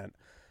 4%.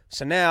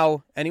 So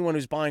now, anyone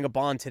who's buying a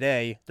bond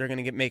today, they're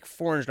going to make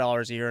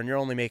 $400 a year, and you're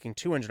only making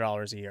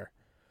 $200 a year.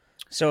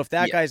 So if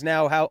that Yeah. guy's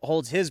now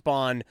holds his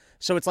bond,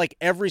 so it's like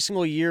every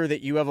single year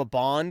that you have a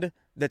bond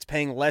that's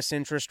paying less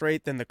interest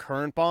rate than the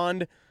current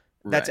bond,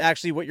 that's Right.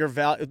 actually what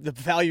the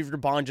value of your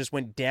bond just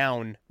went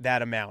down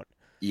that amount.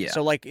 Yeah.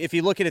 So like if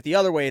you look at it the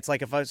other way, it's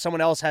like if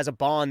someone else has a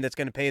bond that's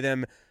going to pay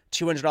them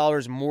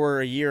 $200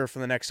 more a year for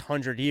the next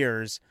 100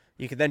 years,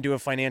 you could then do a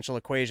financial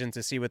equation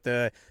to see what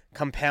the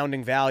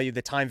compounding value,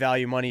 the time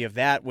value money of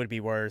that would be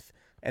worth,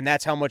 and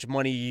that's how much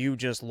money you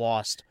just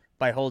lost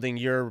by holding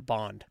your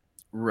bond.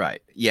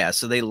 Right. Yeah.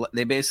 So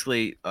they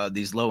basically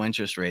these low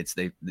interest rates.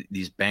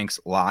 These banks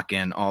lock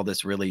in all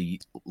this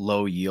really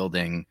low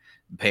yielding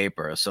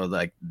paper. So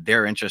like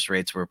their interest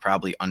rates were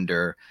probably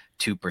under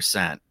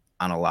 2%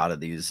 on a lot of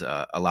these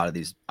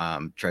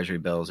treasury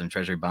bills and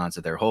treasury bonds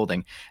that they're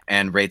holding,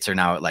 and rates are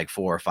now at like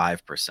 4 or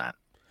 5%.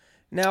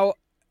 Now,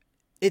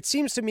 it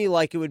seems to me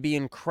like it would be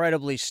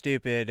incredibly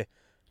stupid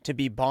to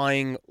be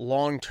buying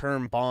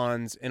long-term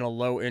bonds in a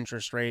low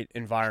interest rate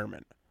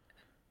environment.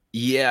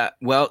 Yeah,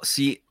 well,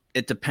 see,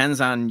 it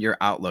depends on your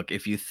outlook.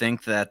 If you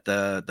think that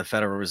the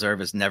Federal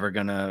Reserve is never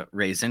going to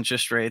raise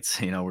interest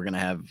rates, we're going to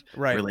have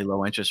Right. really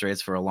low interest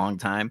rates for a long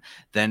time,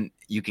 then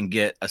you can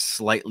get a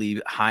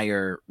slightly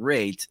higher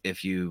rate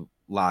if you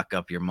lock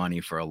up your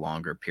money for a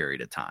longer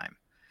period of time.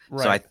 So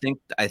Right.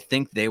 I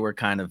think they were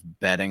kind of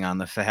betting on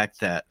the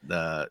fact that To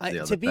the be Fed in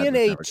was a never going to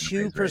raise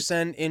rates.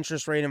 2%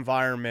 interest rate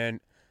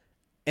environment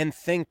and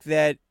think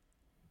that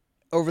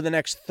over the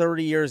next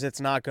 30 years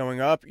it's not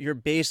going up, you're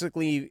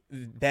basically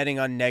betting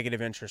on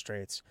negative interest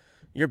rates.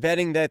 You're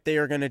betting that they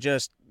are going to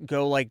just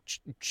go like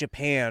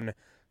Japan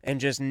and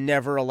just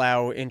never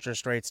allow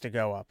interest rates to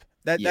go up.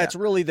 Yeah. That's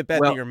really the bet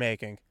that Well, you're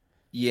making.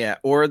 yeah,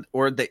 or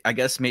they, I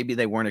guess maybe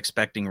they weren't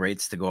expecting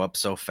rates to go up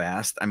so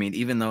fast. I mean,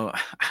 even though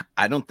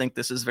I don't think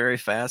this is very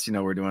fast,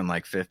 we're doing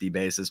like 50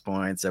 basis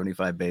points,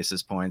 75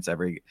 basis points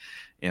every,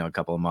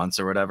 couple of months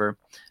or whatever.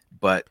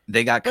 But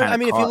they got But kind I of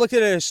mean, if you caught. looked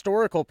at a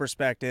historical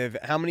perspective,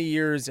 how many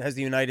years has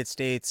the United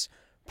States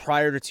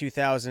prior to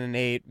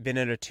 2008 been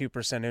at a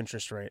 2%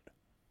 interest rate?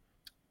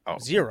 Oh,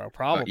 Zero, yeah,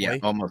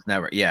 probably. almost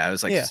never. Yeah, it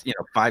was like Yeah.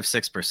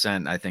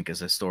 5-6%. I think is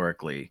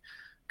historically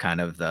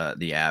kind of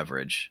the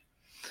average.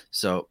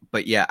 So,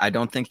 but yeah, I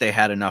don't think they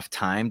had enough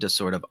time to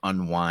sort of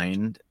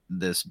unwind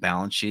this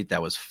balance sheet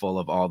that was full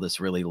of all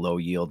this really low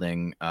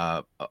yielding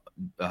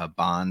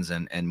bonds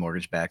and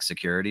mortgage backed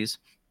securities.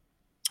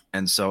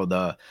 And so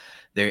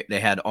they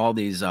had all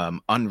these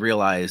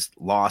unrealized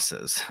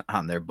losses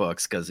on their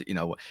books because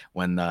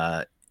when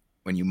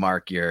when you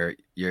mark your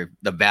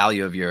the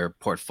value of your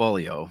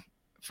portfolio,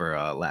 for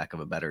lack of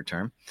a better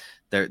term,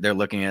 they're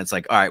looking at, it's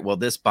like, all right, well,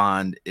 this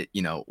bond,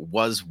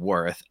 was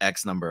worth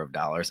X number of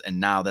dollars, and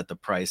now that the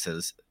price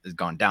has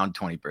gone down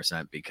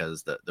 20%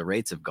 because the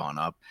rates have gone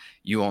up,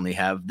 you only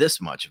have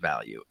this much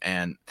value.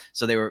 And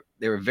so they were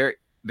very,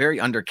 very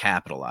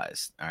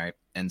undercapitalized. All right.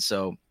 And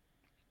so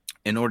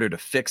in order to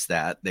fix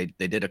that, they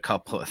did a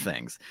couple of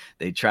things.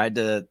 They tried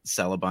to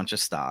sell a bunch of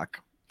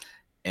stock,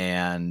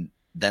 and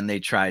then they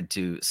tried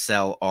to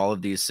sell all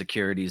of these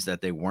securities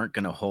that they weren't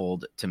going to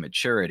hold to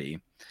maturity,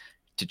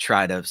 to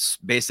try to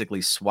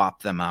basically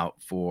swap them out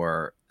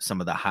for some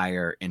of the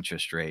higher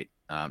interest rate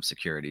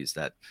securities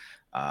that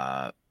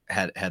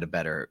had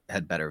better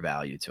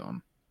value to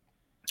them.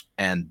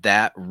 And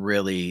that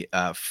really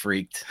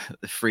freaked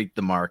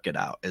the market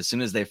out. As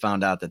soon as they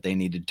found out that they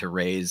needed to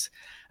raise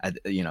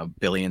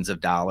billions of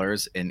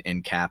dollars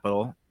in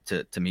capital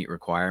to meet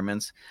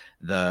requirements,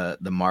 the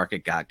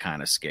market got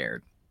kind of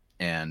scared.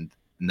 And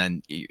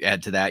then you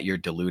add to that, you're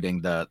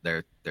diluting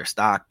their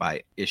stock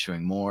by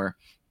issuing more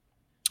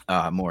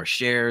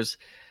shares.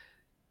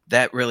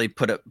 That really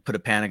put a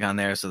panic on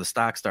there. So the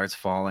stock starts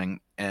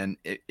falling. And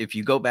if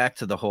you go back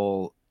to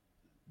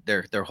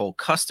their whole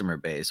customer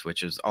base,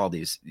 which is all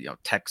these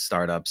tech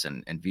startups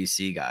and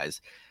VC guys,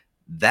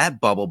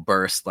 that bubble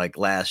burst like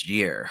last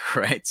year,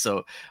 right?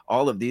 So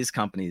all of these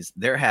companies,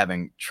 they're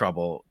having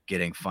trouble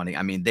getting funding.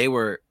 I mean, they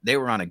were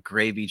on a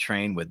gravy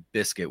train with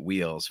biscuit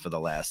wheels for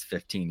the last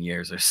 15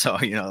 years or so,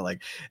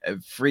 like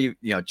free,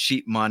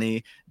 cheap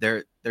money.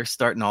 They're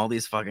starting all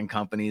these fucking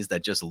companies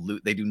that just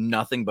loot. They do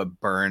nothing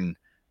but burn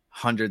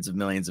hundreds of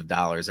millions of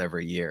dollars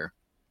every year.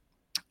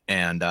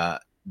 And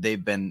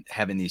they've been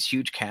having these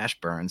huge cash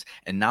burns,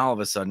 and now all of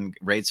a sudden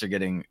rates are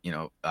getting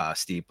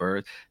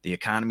steeper. The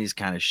economy's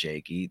kind of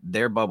shaky.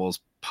 Their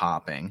bubble's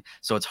popping,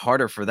 so it's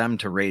harder for them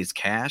to raise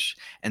cash,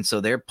 and so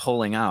they're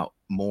pulling out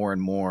more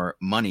and more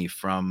money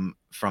from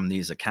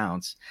these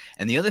accounts.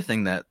 And the other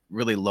thing that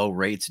really low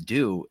rates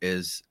do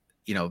is,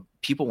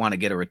 people want to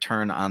get a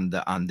return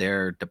on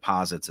their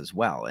deposits as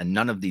well, and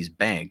none of these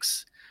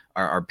banks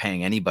are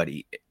paying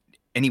anybody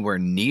anywhere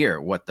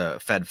near what the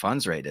Fed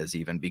funds rate is,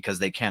 even, because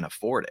they can't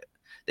afford it.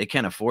 They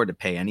can't afford to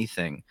pay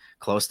anything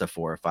close to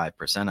 4 or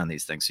 5% on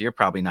these things. So you're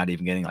probably not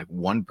even getting like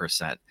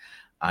 1%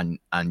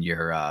 on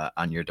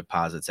your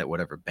deposits at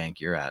whatever bank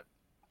you're at.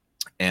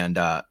 And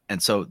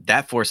so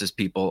that forces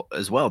people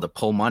as well to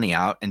pull money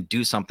out and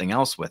do something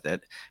else with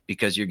it,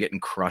 because you're getting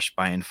crushed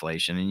by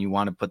inflation and you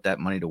want to put that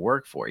money to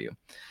work for you.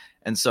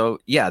 And so,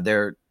 yeah,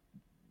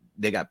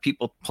 they got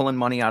people pulling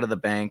money out of the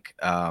bank.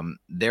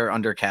 They're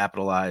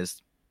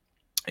undercapitalized.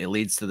 It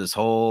leads to this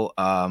whole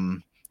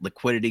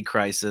liquidity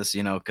crisis,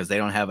 because they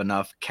don't have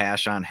enough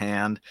cash on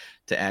hand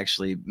to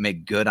actually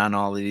make good on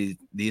all of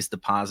these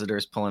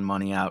depositors pulling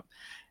money out.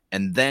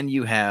 And then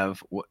you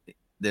have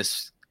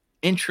this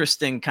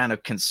interesting kind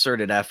of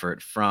concerted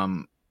effort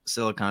from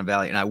Silicon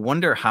Valley. And I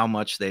wonder how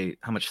much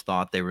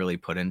thought they really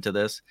put into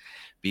this,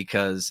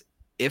 because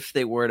if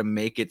they were to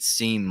make it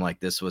seem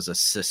like this was a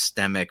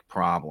systemic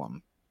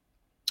problem,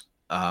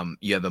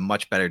 you have a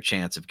much better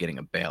chance of getting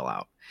a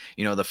bailout.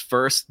 The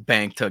first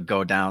bank to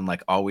go down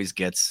always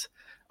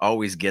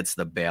gets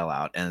the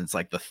bailout, and it's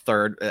like the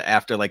third,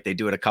 after they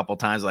do it a couple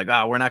times,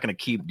 oh, we're not going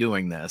to keep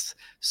doing this.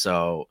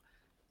 So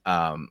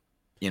well,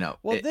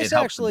 this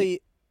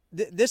actually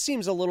this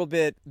seems a little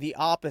bit the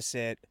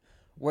opposite,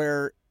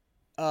 where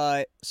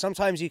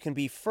sometimes you can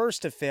be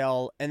first to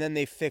fail and then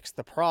they fix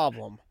the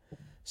problem.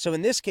 So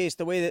in this case,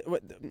 the way that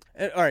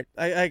all right,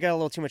 I got a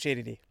little too much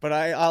ADD, but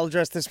I'll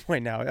address this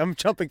point now. I'm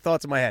jumping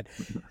thoughts in my head.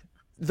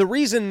 The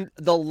reason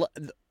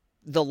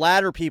the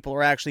latter people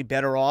are actually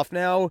better off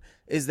now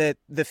is that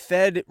the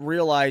Fed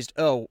realized,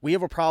 oh, we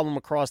have a problem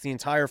across the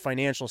entire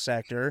financial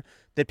sector,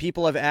 that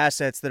people have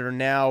assets that are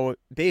now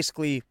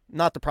basically,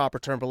 not the proper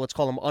term, but let's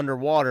call them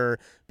underwater,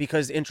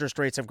 because interest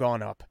rates have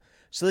gone up.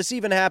 So this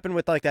even happened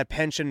with that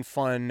pension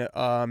fund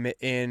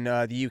in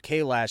the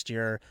UK last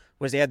year,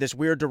 was they had this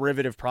weird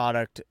derivative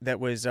product that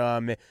was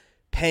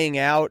paying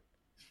out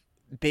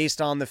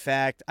based on the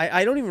fact,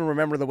 I don't even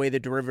remember the way the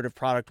derivative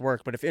product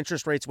worked, but if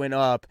interest rates went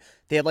up,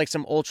 they had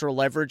some ultra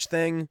leverage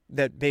thing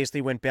that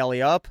basically went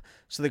belly up,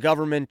 so the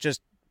government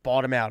just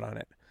bought them out on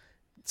it.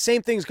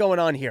 Same thing's going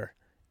on here.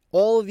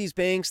 All of these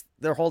banks,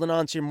 they're holding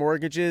on to your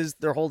mortgages,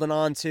 they're holding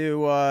on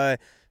to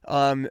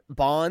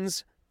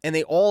bonds, and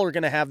they all are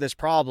going to have this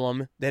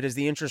problem that as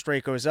the interest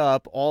rate goes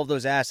up, all of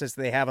those assets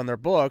that they have on their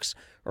books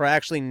are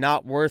actually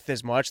not worth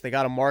as much. They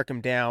got to mark them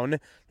down,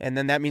 and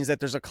then that means that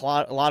there's a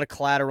lot of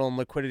collateral and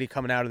liquidity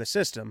coming out of the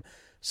system.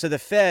 So the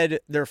Fed,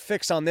 their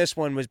fix on this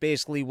one was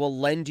basically, we'll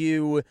lend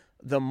you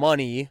the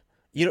money.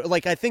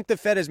 I think the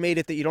Fed has made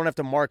it that you don't have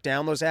to mark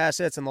down those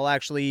assets, and they'll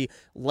actually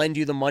lend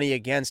you the money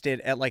against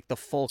it at the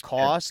full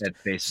cost. At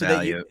face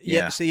value.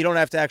 So you don't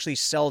have to actually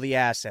sell the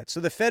asset. So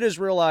the Fed has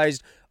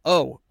realized,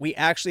 oh, we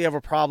actually have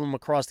a problem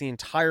across the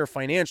entire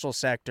financial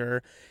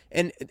sector.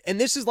 And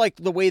this is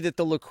the way that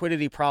the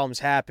liquidity problems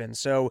happen.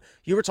 So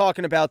you were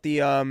talking about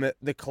the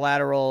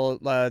collateral,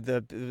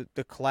 the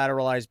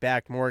collateralized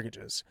backed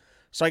mortgages.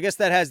 So I guess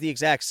that has the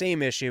exact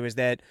same issue, is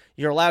that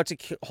you're allowed to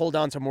hold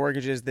on to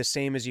mortgages the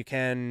same as you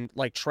can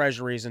like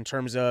treasuries, in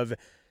terms of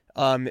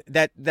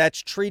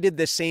that's treated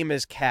the same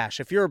as cash.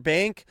 If you're a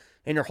bank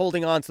and you're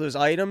holding on to those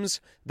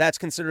items, that's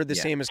considered the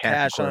same as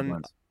cash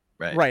on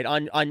right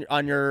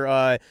on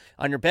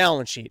your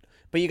balance sheet.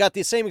 But you got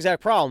the same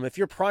exact problem. If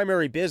your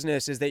primary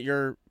business is that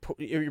you're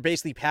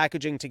basically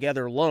packaging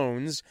together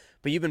loans,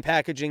 but you've been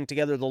packaging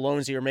together the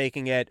loans that you're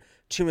making at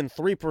 2 and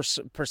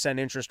 3%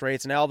 interest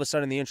rates, and now all of a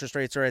sudden the interest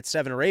rates are at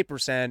 7 or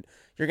 8%,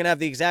 you're gonna have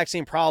the exact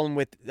same problem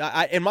with.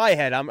 In my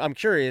head, I'm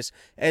curious,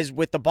 as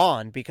with the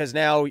bond, because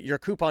now your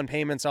coupon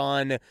payments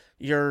on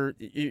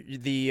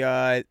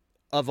the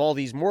of all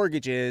these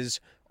mortgages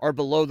are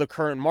below the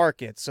current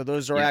market, so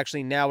those are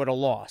actually now at a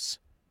loss.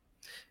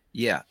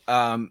 Yeah.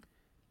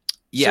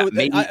 Yeah, so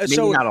maybe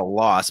not a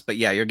loss, but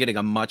yeah, you're getting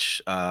a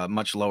much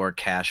lower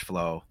cash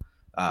flow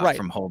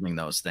from holding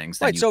those things.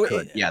 Than you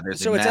could. There's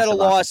so it's at a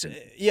loss.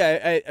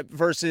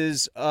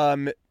 Versus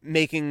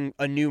making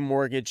a new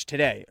mortgage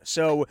today.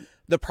 So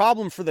the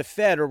problem for the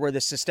Fed, or where the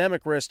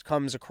systemic risk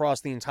comes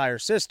across the entire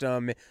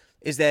system,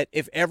 is that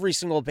if every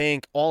single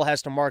bank all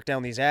has to mark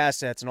down these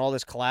assets and all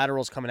this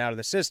collateral is coming out of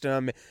the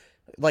system,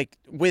 like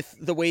with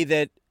the way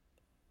that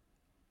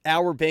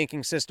our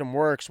banking system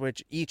works,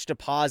 which each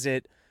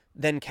deposit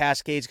then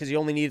cascades, because you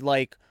only need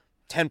like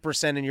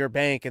 10% in your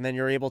bank and then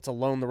you're able to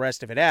loan the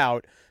rest of it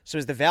out. So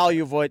as the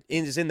value of what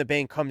is in the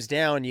bank comes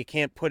down, you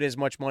can't put as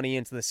much money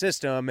into the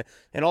system.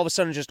 And all of a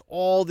sudden, just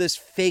all this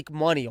fake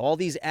money, all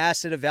these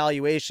asset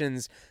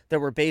evaluations that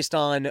were based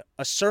on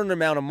a certain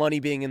amount of money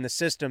being in the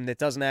system that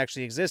doesn't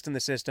actually exist in the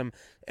system,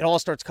 it all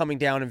starts coming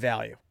down in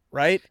value,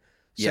 right?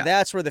 So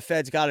that's where the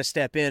Fed's got to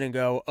step in and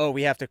go, oh,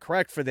 we have to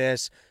correct for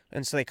this.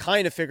 And so they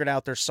kind of figured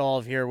out their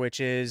solve here, which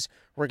is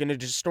we're going to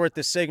distort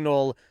the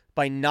signal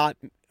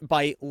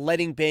by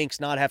letting banks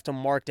not have to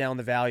mark down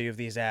the value of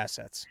these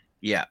assets.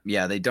 Yeah,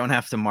 they don't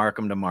have to mark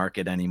them to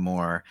market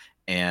anymore.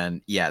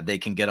 And they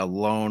can get a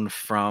loan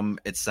from,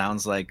 it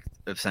sounds like,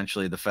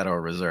 essentially the Federal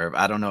Reserve.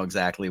 I don't know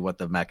exactly what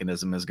the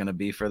mechanism is going to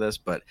be for this,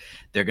 but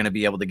they're going to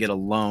be able to get a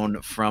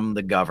loan from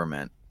the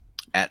government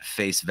at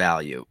face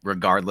value,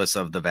 regardless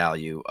of the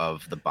value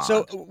of the bond.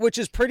 So, which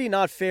is pretty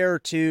not fair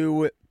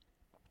to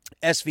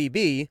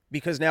SVB,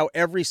 because now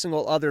every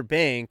single other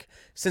bank,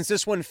 since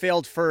this one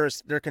failed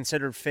first, they're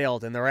considered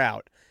failed and they're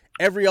out.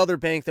 Every other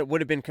bank that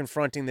would have been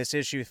confronting this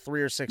issue 3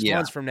 or 6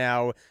 months from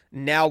now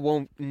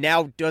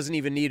doesn't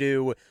even need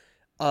to.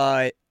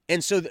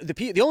 And so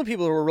the only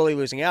people who are really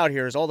losing out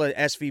here is all the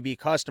SVB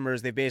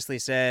customers. They basically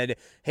said,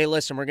 hey,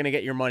 listen, we're going to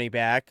get your money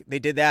back. They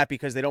did that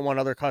because they don't want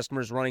other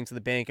customers running to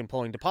the bank and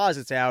pulling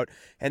deposits out.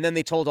 And then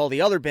they told all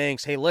the other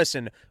banks, hey,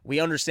 listen, we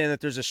understand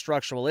that there's a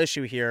structural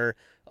issue here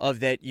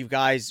of that you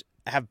guys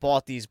have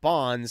bought these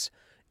bonds.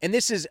 And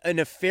this is a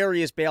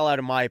nefarious bailout,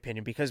 in my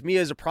opinion, because me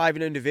as a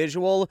private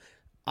individual,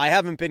 I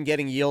haven't been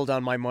getting yield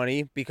on my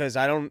money because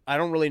I don't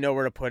really know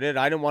where to put it.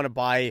 I don't want to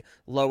buy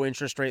low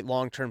interest rate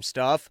long-term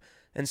stuff.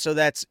 And so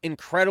that's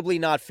incredibly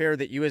not fair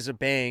that you as a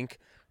bank,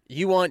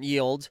 you want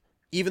yield,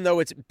 even though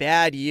it's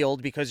bad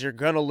yield because you're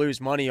going to lose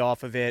money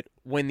off of it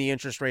when the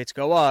interest rates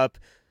go up.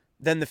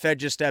 Then the Fed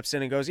just steps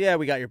in and goes, yeah,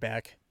 we got your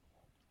back.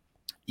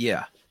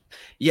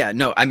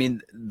 No, I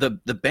mean, the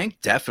bank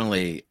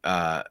definitely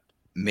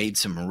made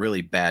some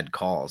really bad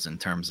calls in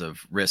terms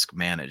of risk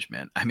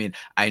management. I mean,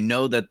 I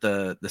know that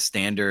the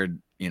standard,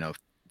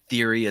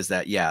 theory is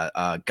that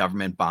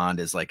government bond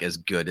is like as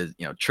good as,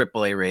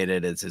 AAA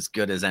rated, is as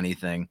good as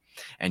anything,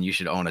 and you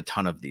should own a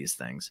ton of these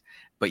things.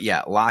 But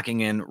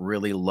locking in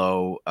really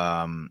low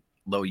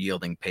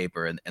yielding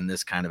paper in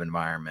this kind of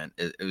environment,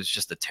 it was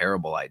just a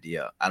terrible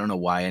idea. I don't know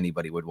why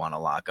anybody would want to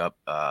lock up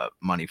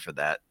money for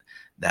that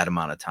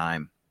amount of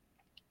time.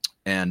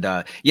 And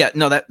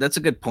that's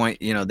a good point.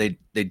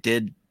 They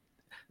did.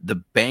 The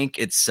bank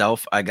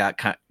itself, I got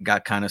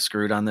kind of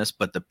screwed on this,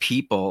 but the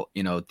people,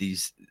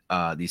 these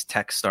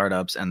tech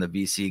startups and the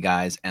VC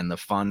guys and the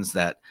funds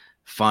that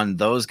fund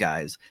those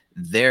guys,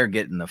 they're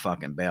getting the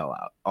fucking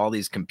bailout. All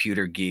these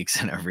computer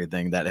geeks and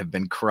everything that have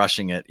been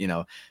crushing it,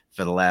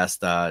 for the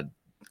last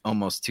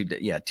almost 2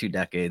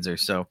 decades or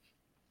so.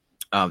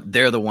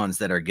 They're the ones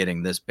that are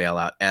getting this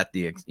bailout at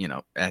the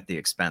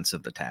expense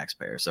of the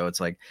taxpayer. So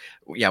it's like,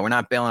 we're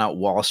not bailing out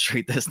Wall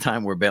Street this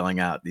time. We're bailing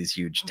out these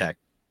huge tech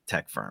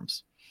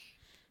firms.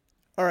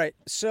 All right.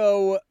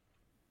 So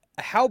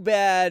how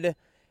bad,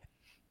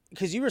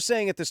 because you were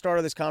saying at the start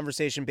of this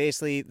conversation,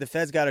 basically the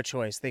Fed's got a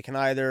choice. They can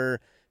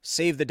either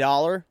save the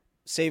dollar.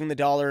 Saving the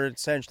dollar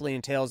essentially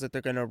entails that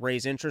they're going to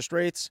raise interest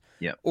rates.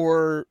 Yeah.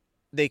 Or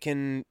they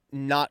can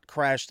not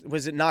crash.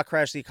 Was it not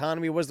crash the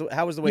economy?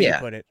 How was the way you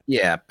put it?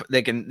 Yeah.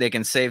 They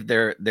can save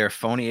their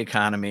phony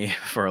economy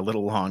for a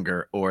little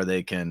longer, or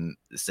they can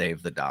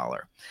save the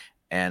dollar.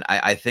 And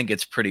I think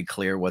it's pretty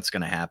clear what's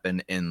going to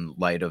happen in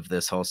light of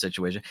this whole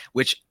situation,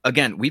 which,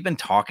 again, we've been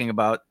talking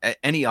about.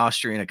 Any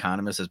Austrian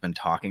economist has been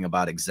talking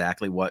about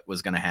exactly what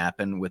was going to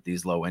happen with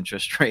these low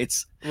interest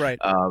rates. Right.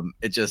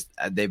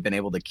 They've been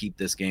able to keep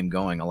this game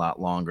going a lot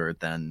longer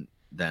than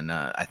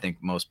I think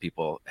most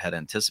people had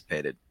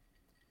anticipated.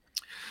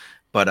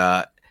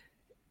 But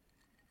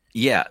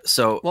Yeah.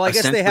 So Well, I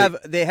guess essentially,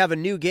 they have a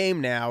new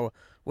game now,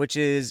 which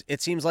is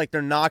it seems like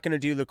they're not going to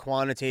do the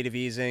quantitative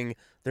easing.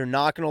 They're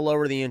not going to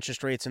lower the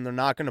interest rates, and they're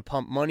not going to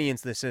pump money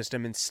into the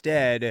system.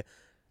 Instead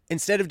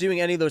of doing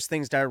any of those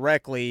things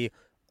directly,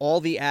 all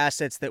the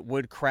assets that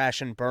would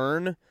crash and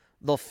burn,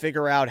 they'll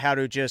figure out how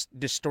to just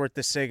distort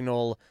the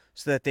signal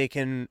so that they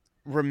can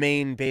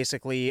remain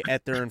basically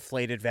at their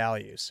inflated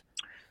values.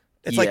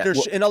 It's like yeah.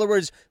 Well, in other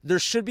words, there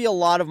should be a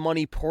lot of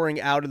money pouring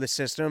out of the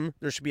system.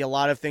 There should be a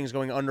lot of things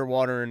going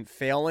underwater and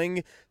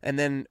failing, and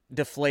then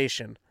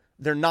deflation.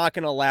 They're not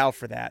going to allow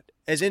for that.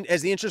 As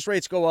the interest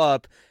rates go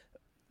up,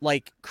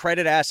 like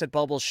credit asset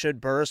bubbles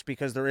should burst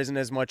because there isn't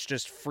as much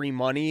just free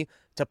money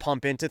to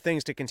pump into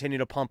things to continue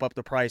to pump up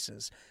the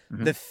prices.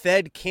 mhm. The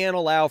Fed can't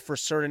allow for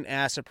certain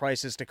asset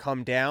prices to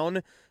come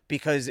down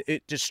because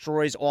it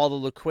destroys all the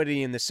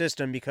liquidity in the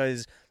system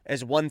because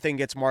as one thing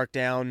gets marked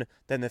down,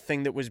 then the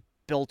thing that was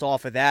built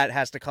off of that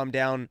has to come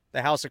down.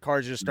 The house of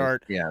cards just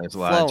start Yeah, there's a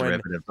lot of flowing.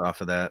 derivatives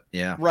off of that.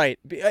 Yeah. Right.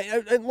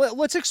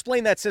 Let's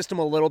explain that system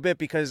a little bit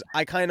because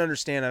I kind of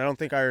understand. I don't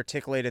think I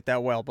articulate it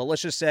that well, but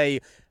let's just say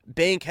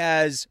bank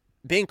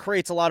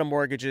creates a lot of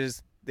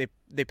mortgages.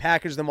 They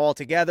package them all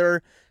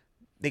together.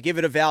 They give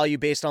it a value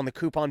based on the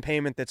coupon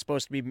payment that's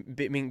supposed to be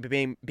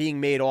being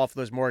made off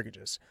those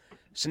mortgages.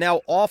 So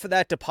now off of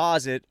that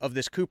deposit of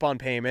this coupon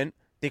payment,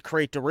 they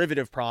create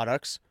derivative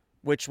products,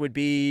 which would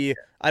be,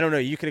 I don't know,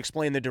 you could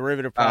explain the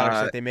derivative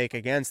products that they make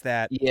against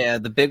that. Yeah,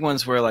 the big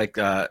ones were like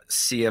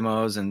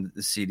CMOs and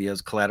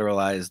CDOs,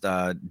 collateralized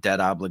debt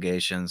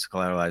obligations,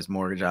 collateralized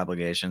mortgage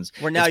obligations.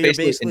 Where now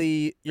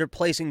you're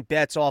placing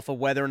bets off of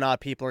whether or not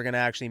people are going to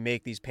actually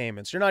make these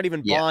payments. You're not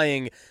even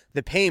buying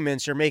the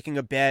payments. You're making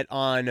a bet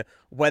on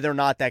whether or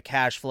not that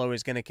cash flow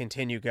is going to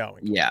continue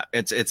going. Yeah,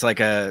 it's like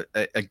a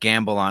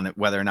gamble on it,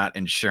 whether or not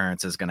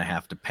insurance is going to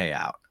have to pay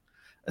out,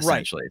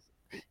 essentially. Right.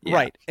 Yeah.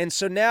 Right. And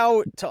so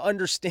now to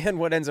understand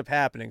what ends up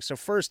happening. So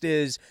first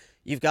is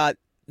you've got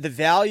the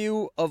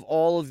value of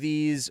all of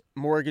these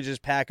mortgages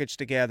packaged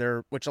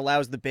together, which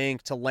allows the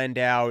bank to lend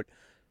out.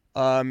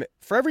 For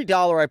every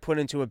dollar I put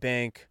into a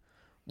bank,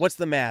 what's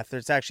the math?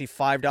 It's actually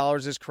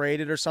 $5 is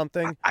created or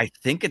something. I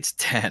think it's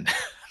 10. 10?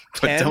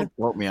 But don't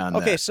quote me on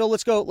that. Okay, so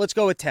let's go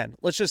with 10.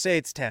 Let's just say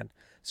it's 10.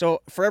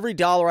 So for every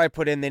dollar I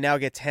put in, they now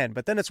get 10.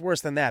 But then it's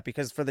worse than that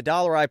because for the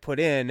dollar I put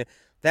in,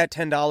 that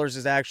 $10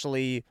 is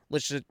actually,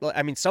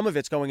 some of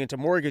it's going into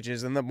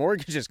mortgages and the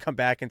mortgages come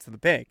back into the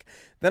bank.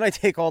 Then I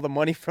take all the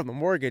money from the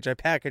mortgage, I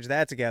package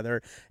that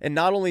together. And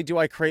not only do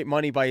I create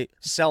money by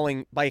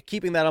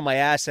keeping that on my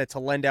asset to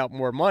lend out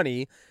more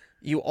money,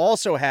 you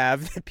also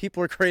have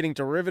people are creating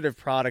derivative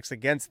products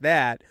against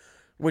that,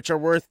 which are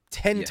worth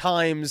 10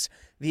 times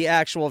the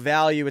actual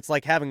value. It's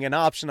like having an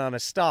option on a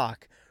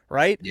stock,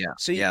 right? Yeah.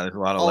 So there's a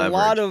lot of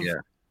leverage.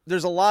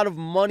 There's a lot of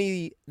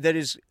money that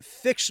is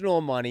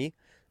fictional money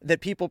that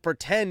people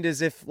pretend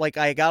as if like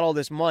I got all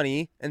this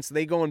money, and so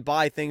they go and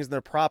buy things and they're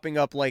propping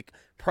up like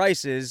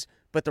prices.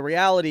 But the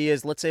reality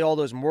is, let's say all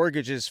those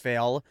mortgages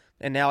fail,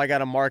 and now I got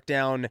to mark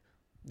down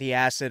the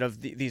asset of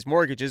these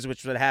mortgages,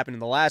 which would happen in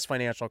the last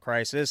financial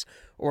crisis.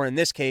 Or in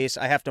this case,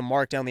 I have to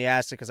mark down the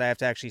asset because I have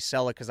to actually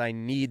sell it because I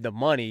need the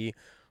money.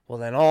 Well,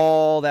 then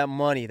all that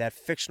money, that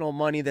fictional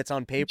money that's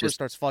on paper,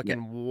 starts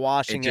fucking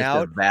washing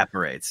out. It just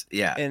evaporates.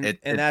 Yeah.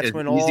 And that's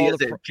when easy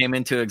as it came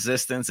into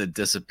existence, it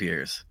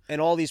disappears.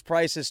 And all these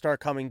prices start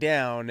coming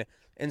down.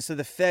 And so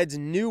the Fed's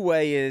new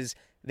way is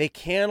they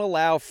can't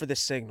allow for the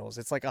signals.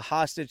 It's like a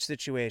hostage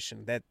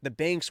situation that the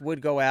banks would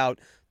go out,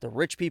 the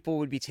rich people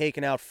would be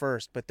taken out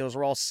first, but those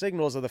are all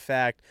signals of the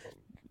fact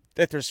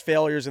that there's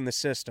failures in the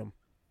system.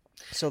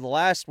 So the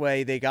last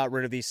way they got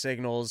rid of these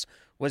signals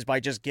was by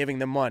just giving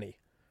them money,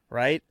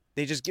 right?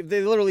 They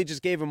literally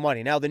just gave them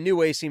money. Now the new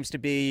way seems to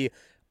be,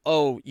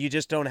 oh, you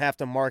just don't have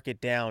to mark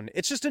it down.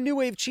 It's just a new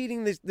way of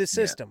cheating the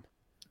system. Yeah.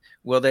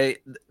 Well,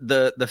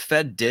 the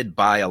Fed did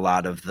buy a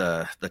lot of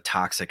the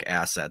toxic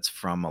assets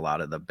from a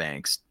lot of the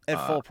banks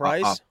at full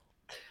price.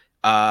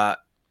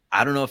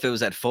 I don't know if it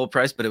was at full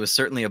price, but it was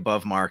certainly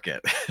above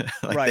market.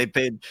 They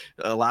paid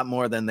a lot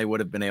more than they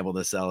would have been able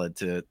to sell it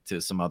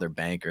to some other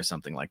bank or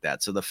something like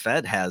that. So the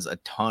Fed has a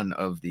ton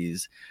of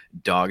these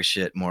dog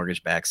shit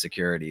mortgage-backed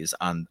securities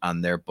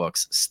on their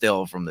books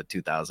still from the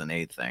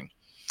 2008 thing.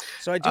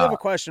 So I do have a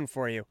question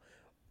for you.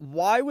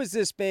 Why was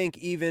this bank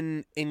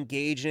even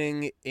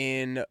engaging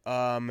in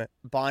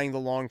buying the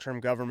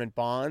long-term government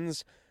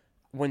bonds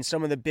when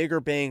some of the bigger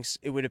banks,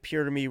 it would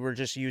appear to me, were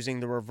just using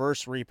the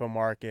reverse repo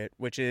market,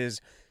 which is,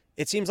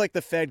 it seems like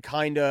the Fed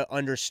kind of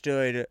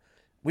understood.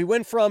 We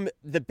went from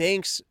the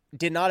banks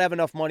did not have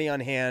enough money on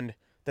hand,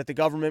 that the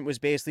government was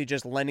basically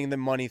just lending them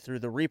money through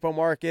the repo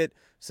market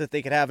so that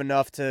they could have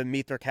enough to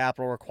meet their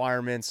capital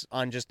requirements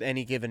on just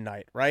any given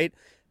night, right?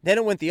 Then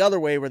it went the other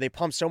way where they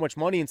pumped so much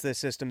money into the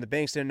system, the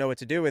banks didn't know what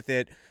to do with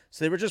it.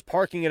 So they were just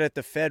parking it at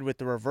the Fed with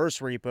the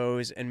reverse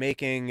repos and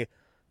making,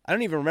 I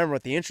don't even remember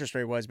what the interest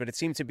rate was, but it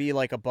seemed to be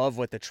like above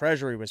what the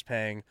Treasury was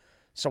paying.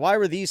 So why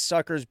were these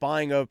suckers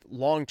buying up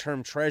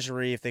long-term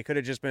Treasury if they could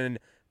have just been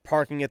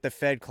parking at the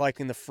Fed,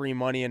 collecting the free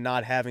money and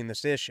not having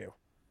this issue?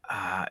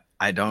 I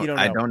You don't don't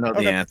I know. don't know the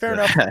Okay, fair answer to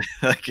enough. that.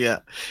 Like, yeah,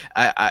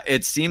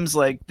 it seems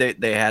like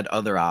they had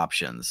other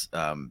options,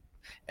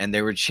 and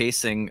they were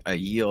chasing a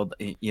yield.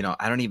 You know,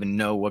 I don't even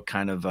know what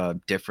kind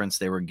of difference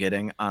they were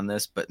getting on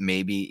this, but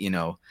maybe, you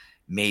know,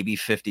 maybe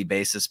 50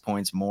 basis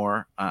points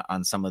more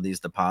on some of these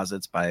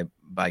deposits by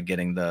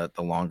getting the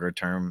longer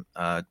term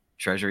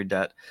treasury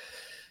debt.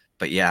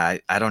 But yeah,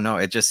 I don't know.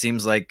 It just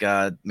seems like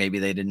maybe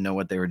they didn't know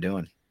what they were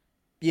doing.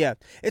 Yeah.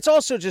 It's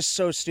also just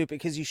so stupid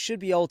because you should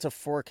be able to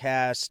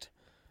forecast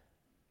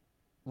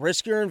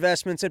risk your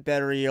investments at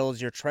better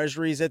yields, your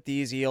treasuries at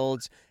these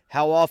yields,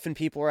 how often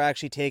people are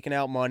actually taking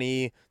out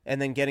money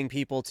and then getting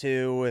people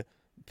to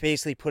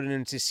basically put it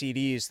into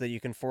CDs so that you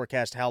can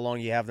forecast how long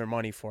you have their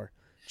money for.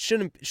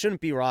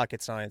 Shouldn't be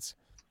rocket science.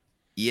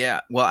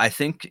 Yeah, well, I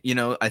think, you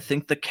know, I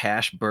think the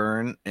cash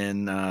burn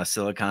in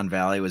Silicon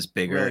Valley was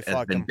Really has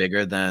fucked been them.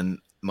 bigger than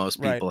most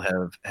Right. people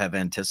have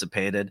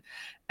anticipated.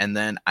 And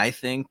then I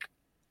think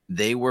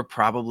they were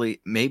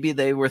probably, maybe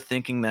they were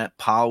thinking that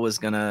Powell was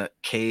going to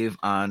cave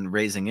on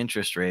raising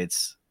interest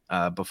rates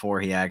before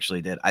he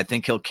actually did. I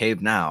think he'll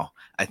cave now.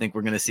 I think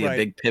we're going to see a Right.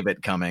 big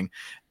pivot coming,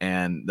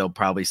 and they'll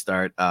probably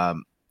start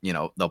you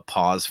know, they'll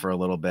pause for a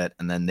little bit,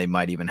 and then they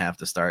might even have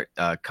to start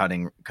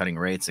cutting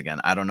rates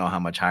again. I don't know how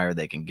much higher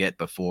they can get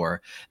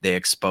before they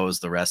expose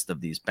the rest of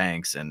these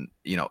banks. And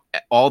you know,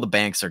 all the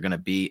banks are going to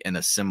be in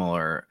a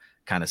similar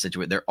kind of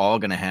situation. They're all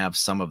going to have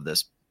some of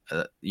this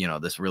you know,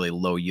 this really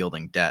low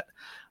yielding debt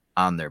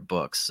on their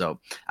books. So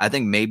I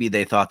think maybe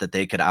they thought that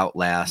they could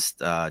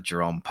outlast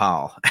Jerome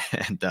Powell,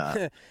 and they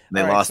All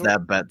right. lost So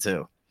that bet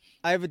too.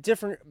 I have a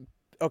different.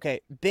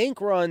 Okay.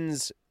 Bank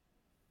runs,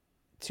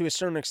 to a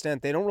certain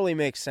extent, they don't really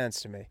make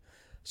sense to me.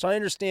 So I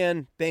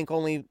understand bank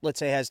only, let's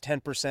say, has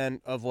 10%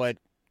 of what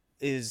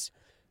is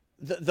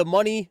the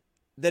money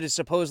that is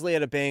supposedly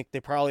at a bank. They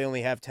probably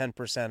only have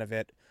 10% of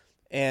it.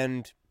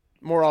 And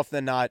more often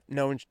than not,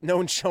 no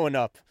one's showing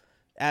up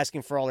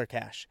asking for all their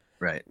cash.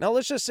 Right. Now,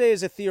 let's just say,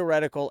 as a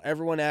theoretical,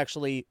 everyone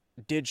actually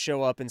did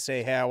show up and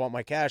say, hey, I want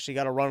my cash. You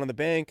got to run on the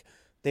bank.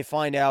 They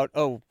find out,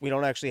 oh, we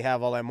don't actually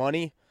have all that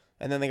money.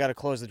 And then they got to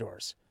close the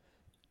doors.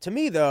 To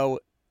me,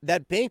 though,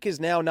 that bank is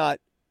now not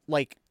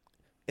like,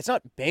 it's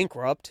not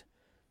bankrupt.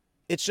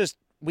 It's just,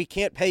 we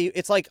can't pay you.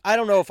 It's like, I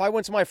don't know, if I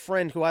went to my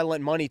friend who I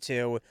lent money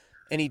to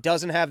and he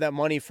doesn't have that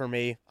money for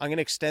me, I'm going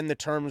to extend the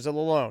terms of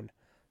the loan.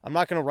 I'm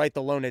not going to write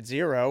the loan at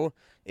zero.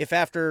 If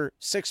after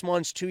 6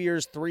 months, 2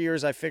 years, 3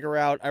 years, I figure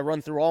out, I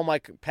run through all my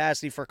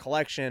capacity for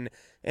collection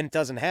and it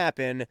doesn't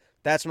happen,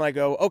 that's when I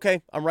go,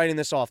 okay, I'm writing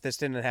this off. This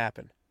didn't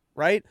happen.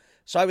 Right?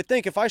 So I would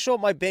think if I show up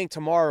at my bank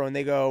tomorrow and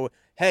they go,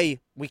 hey,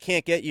 we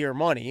can't get you your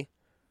money,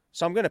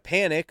 so I'm going to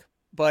panic,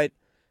 but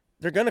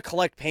they're going to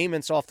collect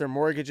payments off their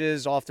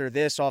mortgages, off their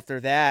this, off their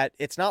that.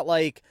 It's not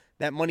like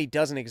that money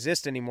doesn't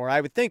exist anymore.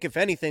 I would think, if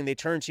anything, they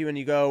turn to you and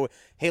you go,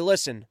 hey,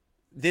 listen,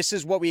 this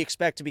is what we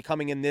expect to be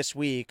coming in this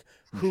week.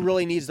 Who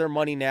really needs their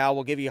money now?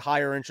 We'll give you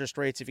higher interest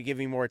rates if you give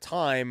me more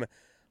time.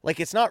 Like,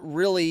 it's not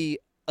really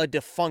a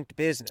defunct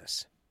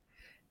business.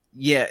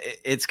 Yeah,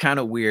 it's kind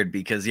of weird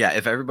because, yeah,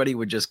 if everybody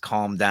would just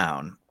calm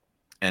down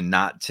and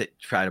not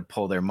try to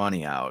pull their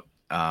money out,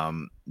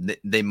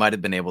 they might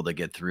have been able to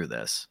get through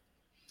this.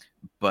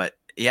 But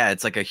yeah,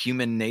 it's like a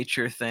human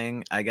nature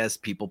thing. I guess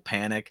people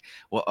panic.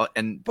 Well,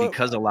 and But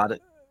because a lot of,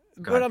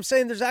 go but ahead. I'm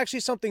saying there's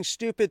actually something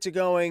stupid to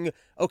going,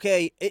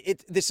 okay,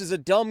 this is a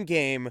dumb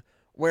game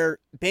where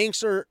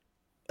banks are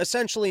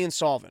essentially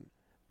insolvent.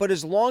 But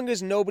as long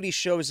as nobody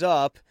shows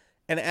up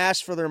and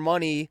asks for their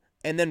money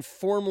and then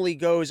formally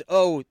goes,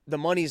 oh, the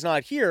money's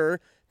not here,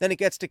 then it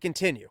gets to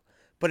continue.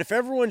 But if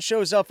everyone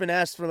shows up and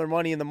asks for their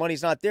money and the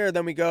money's not there,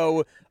 then we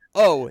go,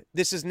 oh,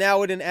 this is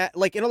now at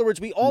like, in other words,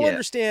 we all Yeah,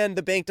 understand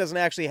the bank doesn't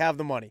actually have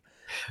the money.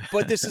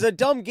 But this is a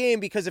dumb game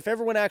because if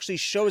everyone actually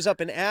shows up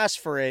and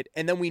asks for it,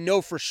 and then we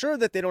know for sure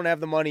that they don't have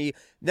the money,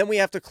 then we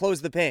have to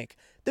close the bank.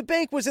 The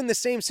bank was in the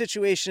same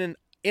situation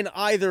in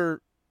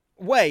either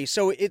way.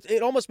 So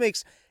it almost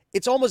makes,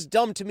 it's almost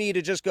dumb to me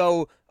to just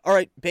go, all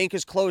right, bank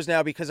is closed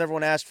now because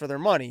everyone asked for their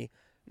money.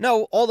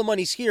 No, all the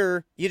money's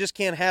here. You just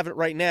can't have it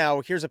right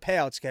now. Here's a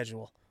payout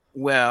schedule.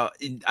 well,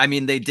 I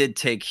mean, they did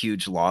take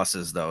huge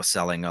losses though,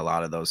 selling a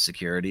lot of those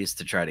securities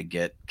to try to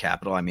get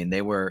capital. I mean,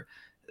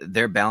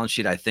 their balance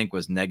sheet, I think,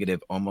 was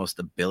negative almost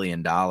 $1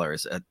 billion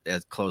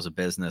at close of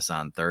business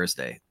on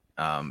Thursday.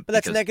 But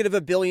that's Because negative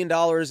 $1 billion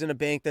in a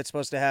bank that's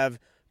supposed to have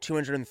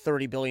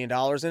 $230 billion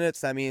in it.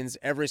 So that means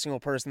every single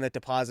person that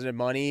deposited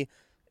money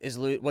is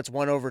what's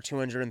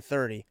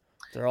 1/230.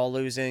 They're all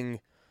losing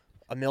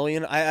a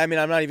million. I mean,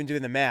 I'm not even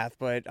doing the math,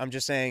 but I'm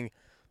just saying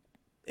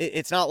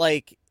it's not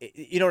like,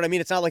 you know what I mean?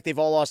 It's not like they've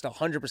all lost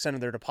 100% of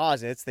their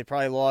deposits. They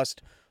probably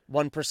lost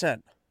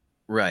 1%.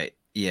 right,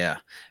 yeah.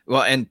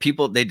 Well, and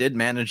people, they did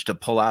manage to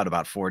pull out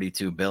about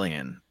 42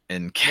 billion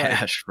in Right.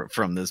 cash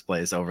from this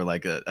place over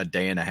like a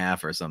day and a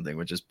half or something,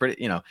 which is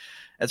pretty, you know,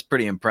 that's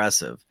pretty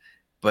impressive.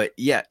 But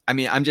yeah, I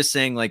mean, I'm just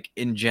saying, like,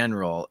 in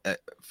general,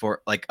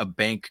 for like a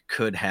bank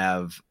could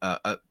have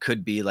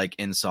could be like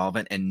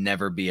insolvent and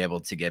never be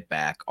able to get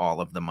back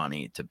all of the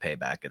money to pay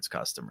back its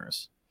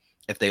customers.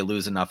 if they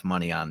lose enough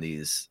money on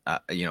these,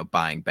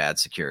 buying bad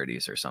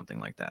securities or something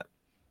like that.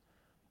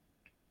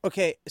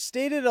 Okay,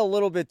 stated a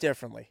little bit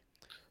differently.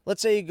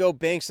 Let's say you go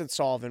bank's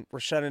insolvent, we're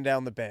shutting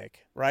down the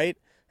bank, right?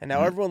 And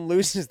now Mhm. everyone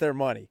loses their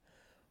money.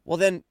 Well,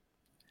 then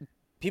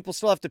people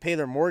still have to pay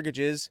their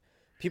mortgages.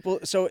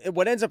 So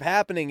what ends up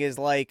happening is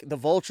like the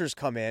vultures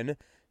come in,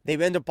 they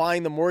end up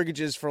buying the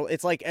mortgages for.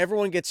 It's like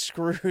everyone gets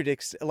screwed.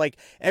 Like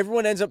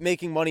everyone ends up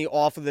making money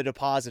off of the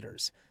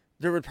depositors.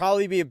 There would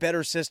probably be a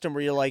better system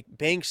where you're like,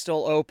 bank's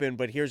still open,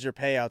 but here's your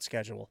payout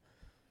schedule,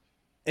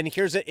 and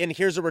here's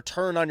a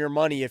return on your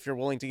money if you're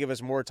willing to give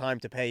us more time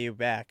to pay you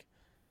back.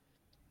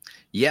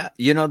 Yeah,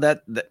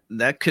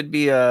 that could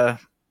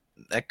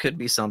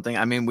be something.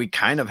 I mean, we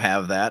kind of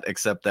have that,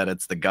 except that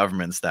it's the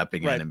government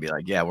stepping in Right. and be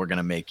like, yeah, we're going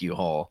to make you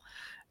whole,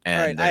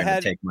 All right. and they're going to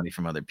take money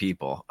from other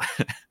people.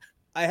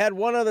 I had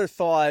one other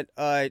thought.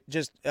 I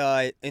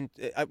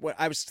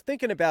was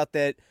thinking about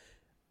that.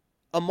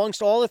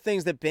 Amongst all the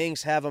things that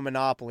banks have a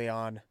monopoly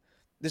on,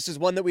 this is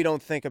one that we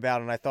don't think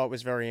about, and I thought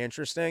was very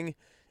interesting,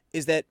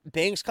 is that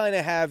banks kind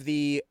of have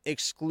the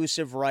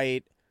exclusive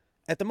right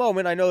at the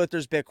moment. I know that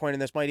there's Bitcoin,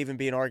 and this might even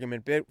be an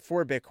argument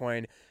for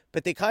Bitcoin,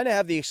 but they kind of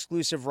have the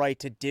exclusive right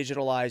to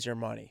digitalize your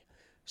money.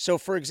 So,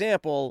 for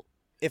example,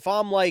 if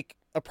I'm like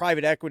a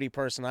private equity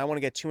person, I want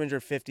to get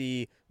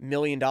 $250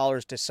 million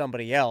to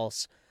somebody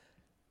else,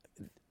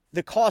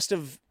 the cost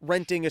of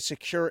renting a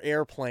secure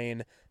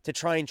airplane to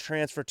try and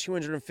transfer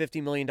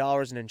 $250 million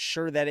and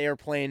insure that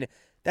airplane,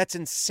 that's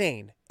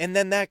insane. And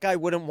then that guy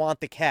wouldn't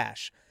want the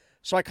cash.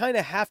 So I kind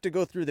of have to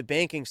go through the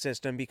banking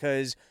system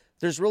because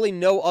there's really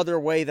no other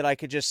way that I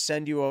could just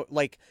send you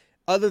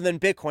other than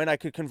Bitcoin. I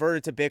could convert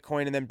it to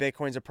Bitcoin and then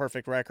Bitcoin's a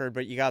perfect record,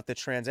 but you got the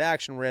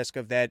transaction risk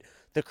of that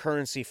the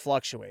currency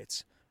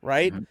fluctuates,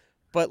 right? Mhm.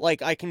 But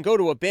like I can go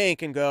to a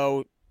bank and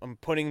go, I'm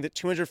putting the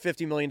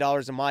 $250 million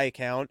in my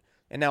account,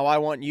 and now I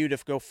want you to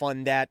go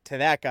fund that to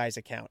that guy's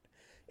account.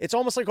 It's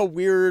almost like a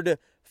weird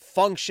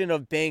function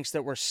of banks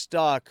that we're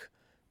stuck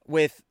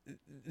with,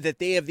 that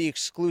they have the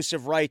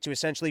exclusive right to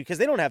essentially, because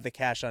they don't have the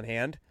cash on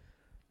hand.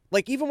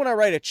 Like even when I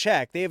write a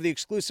check, they have the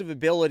exclusive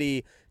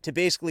ability to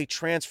basically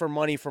transfer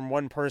money from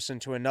one person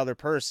to another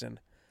person.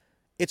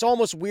 It's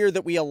almost weird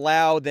that we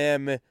allow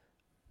them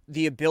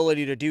the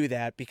ability to do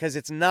that because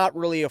it's not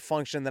really a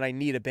function that I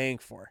need a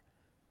bank for.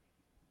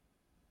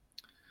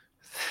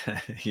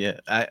 Yeah,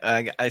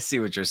 I see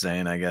what you're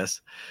saying, I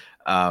guess.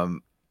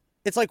 Um,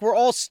 It's like we're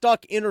all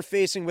stuck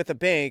interfacing with a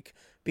bank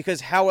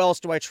because how else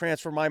do I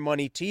transfer my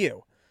money to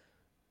you?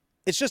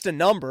 It's just a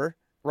number,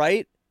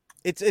 right?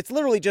 It's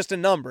literally just a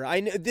number.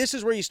 This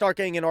is where you start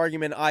getting an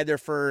argument either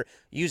for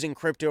using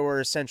crypto or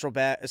a central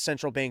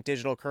bank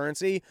digital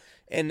currency,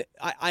 and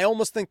I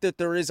almost think that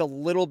there is a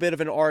little bit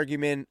of an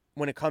argument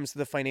when it comes to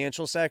the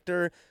financial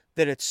sector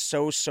that it's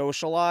so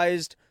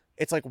socialized.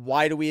 It's like,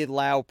 why do we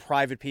allow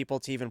private people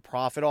to even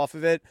profit off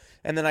of it?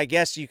 And then I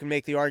guess you can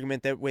make the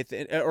argument that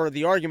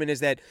the argument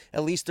is that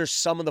at least there's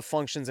some of the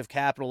functions of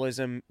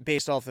capitalism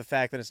based off the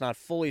fact that it's not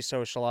fully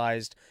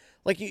socialized.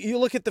 Like you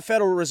look at the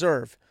Federal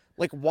Reserve.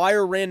 Like, why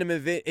are random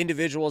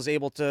individuals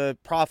able to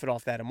profit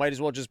off that? It might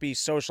as well just be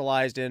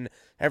socialized and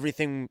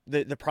everything,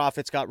 the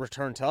profits got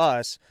returned to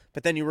us.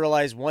 But then you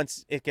realize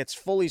once it gets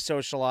fully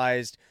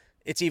socialized,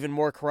 it's even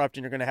more corrupt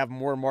and you're going to have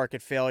more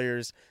market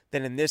failures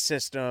than in this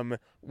system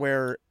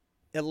where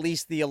at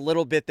least the a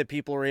little bit that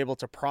people are able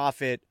to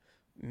profit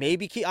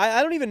maybe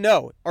I don't even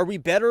know. Are we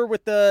better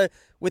with the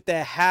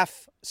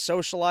half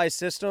socialized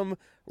system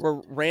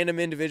where random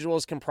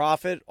individuals can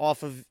profit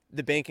off of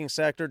the banking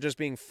sector just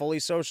being fully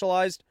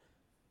socialized?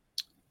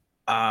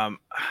 um,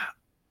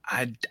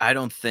 I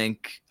don't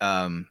think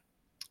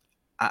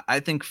I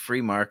think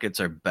free markets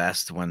are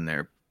best when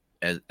they're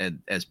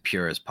as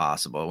pure as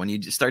possible. When you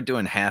just start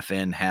doing half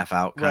in, half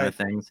out kind of Right.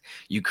 things,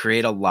 you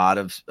create a lot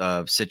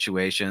of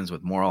situations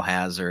with moral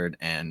hazard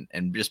and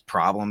just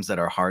problems that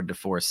are hard to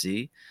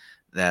foresee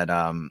that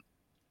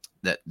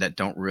that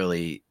don't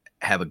really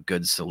have a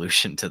good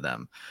solution to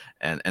them,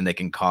 and they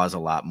can cause a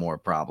lot more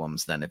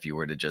problems than if you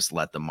were to just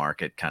let the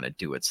market kind of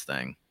do its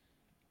thing.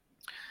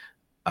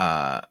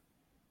 Uh,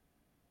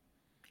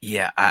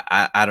 Yeah,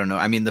 I don't know.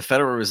 I mean, the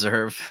Federal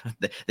Reserve,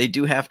 they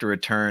do have to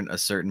return a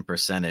certain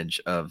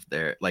percentage of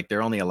their, like,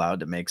 they're only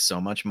allowed to make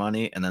so much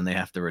money, and then they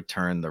have to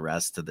return the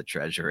rest to the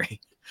Treasury.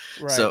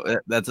 Right. So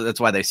that's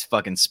why they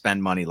fucking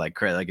spend money like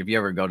crazy. Like if you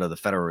ever go to the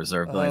Federal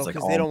Reserve building, Oh, it's like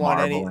because they all don't want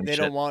marble and they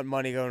don't shit. want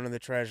money going to the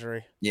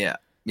treasury. Yeah,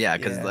 yeah,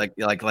 because Yeah.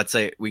 like let's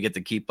say we get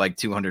to keep like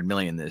 200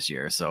 million this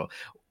year, so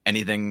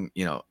anything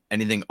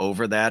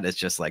over that, it's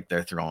just like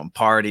they're throwing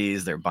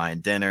parties, they're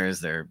buying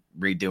dinners, they're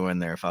redoing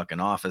their fucking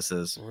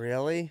offices.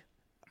 Really?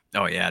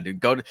 Oh yeah,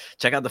 dude.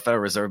 Check out the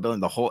Federal Reserve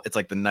building. It's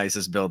like the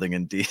nicest building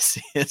in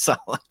DC. It's all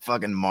like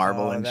fucking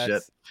marble Oh, and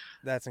shit.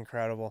 that's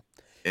incredible.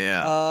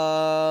 Yeah.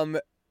 Um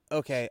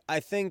okay, I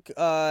think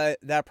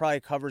that probably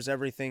covers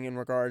everything in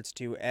regards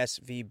to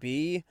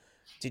SVB.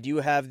 Did you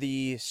have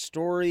the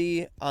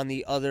story on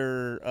the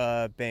other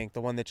bank,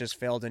 the one that just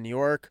failed in New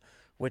York,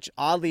 which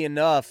oddly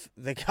enough,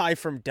 the guy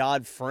from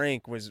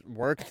Dodd-Frank was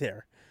worked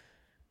there.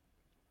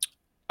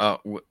 Oh,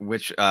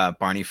 which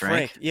Barney Frank.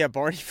 Frank? Yeah,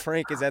 Barney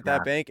Frank is at that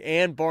God, bank,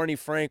 and Barney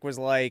Frank was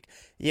like,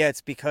 "Yeah,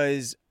 it's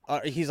because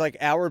he's like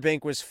our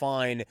bank was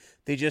fine.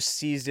 They just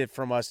seized it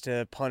from us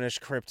to punish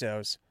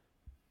cryptos."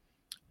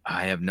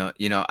 I have no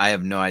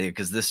idea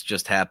because this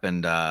just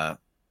happened.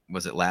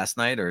 Was it last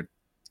night or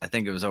I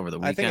think it was over the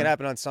I think it weekend?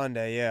 happened on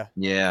Sunday. Yeah.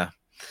 Yeah.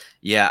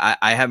 Yeah,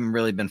 I haven't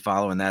really been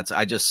following that. So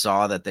I just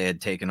saw that they had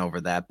taken over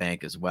that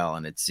bank as well,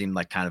 and it seemed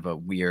like kind of a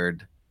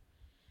weird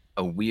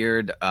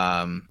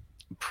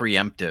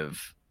preemptive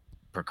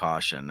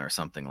precaution or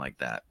something like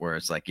that, where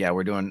it's like, yeah,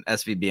 we're doing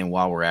SVB, and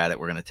while we're at it,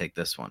 we're going to take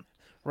this one.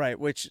 Right,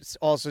 which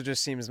also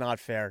just seems not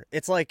fair.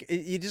 It's like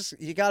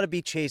you got to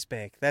be Chase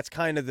Bank. That's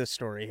kind of the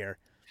story here.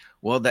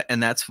 Well,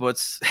 and that's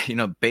what's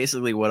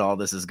basically what all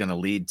this is going to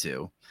lead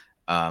to.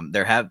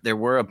 There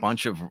were a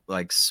bunch of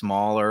like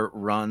smaller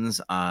runs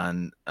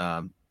on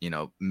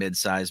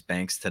mid-sized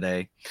banks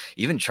today.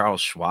 Even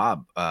Charles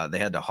Schwab, they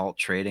had to halt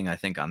trading, I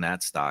think, on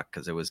that stock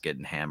because it was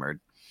getting hammered.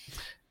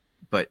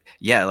 But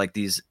yeah, like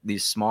these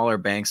smaller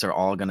banks are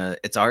all gonna.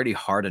 It's already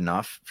hard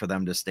enough for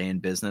them to stay in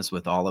business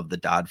with all of the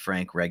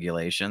Dodd-Frank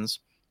regulations.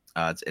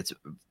 It's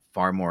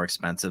far more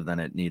expensive than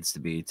it needs to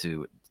be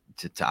to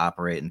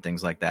operate and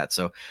things like that.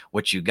 So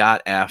what you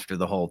got after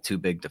the whole too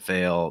big to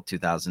fail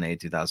 2008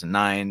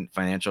 2009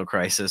 financial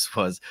crisis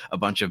was a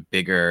bunch of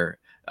bigger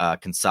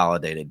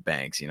consolidated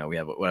banks. We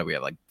have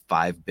like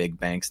 5 big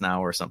banks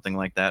now or something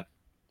like that,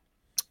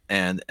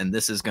 and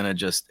this is going to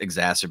just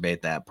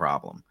exacerbate that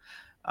problem.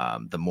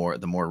 The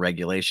more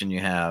regulation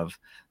you have,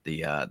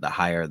 the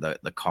higher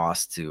the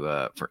cost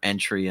to for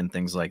entry and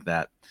things like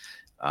that.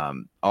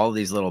 All of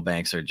these little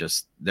banks are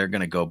just they're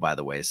going to go by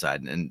the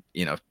wayside, and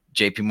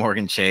JP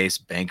Morgan Chase,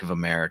 Bank of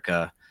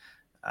America,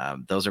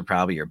 those are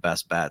probably your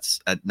best bets.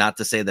 Not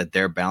to say that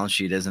their balance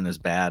sheet isn't as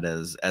bad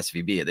as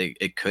SVB.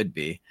 It could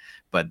be,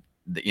 but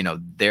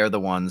they're the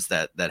ones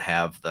that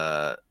have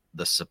the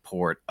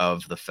support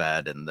of the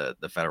Fed and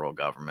the federal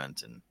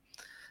government, and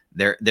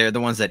they're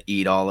the ones that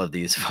eat all of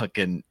these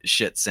fucking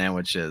shit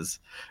sandwiches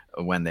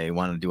when they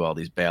want to do all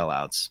these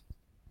bailouts.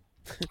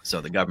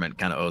 So the government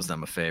kind of owes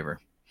them a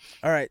favor.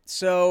 All right.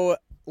 So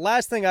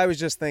last thing I was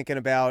just thinking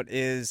about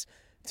is,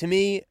 to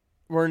me,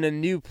 we're in a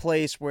new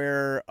place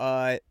where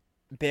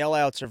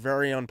bailouts are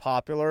very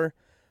unpopular,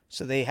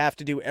 so they have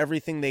to do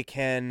everything they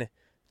can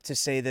to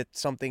say that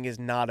something is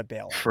not a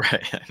bailout.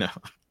 Right, I know.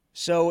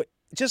 So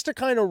just to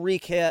kind of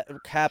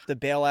recap the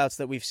bailouts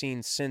that we've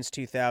seen since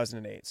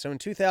 2008. So in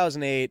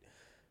 2008,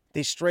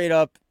 they straight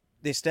up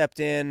they stepped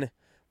in.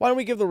 Why don't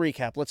we give the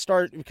recap? Let's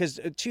start because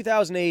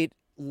 2008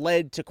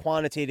 led to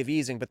quantitative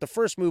easing, but the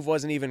first move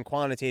wasn't even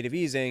quantitative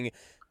easing.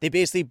 They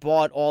basically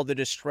bought all the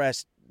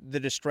distressed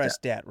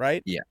debt,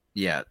 right?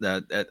 Yeah.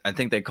 I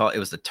think they call it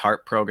was the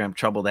TARP program,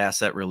 Troubled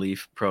Asset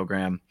Relief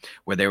Program,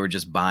 where they were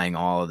just buying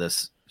all of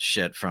this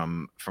shit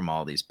from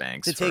all these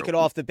banks To take it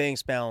off the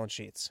bank's balance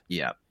sheets.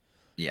 Yeah.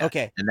 Yeah.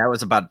 Okay. And that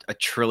was about $1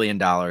 trillion.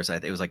 I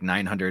think it was like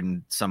 900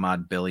 and some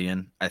odd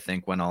billion, I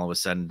think, when all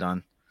was said and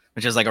done,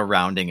 which is like a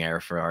rounding error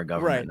for our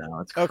government now.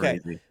 It's crazy.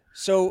 Okay.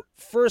 So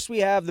first we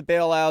have the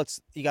bailouts.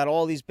 You got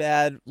all these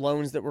bad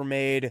loans that were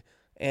made,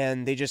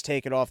 and they just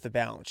take it off the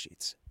balance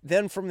sheets.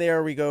 Then from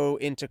there we go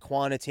into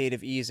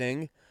quantitative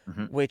easing,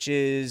 which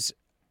is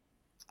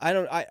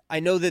I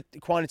know that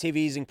quantitative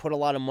easing put a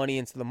lot of money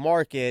into the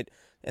market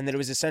and that it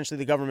was essentially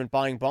the government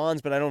buying bonds,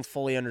 but I don't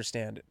fully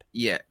understand it.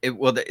 Yeah,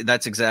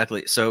 that's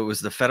exactly. So it was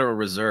the Federal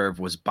Reserve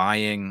was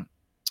buying,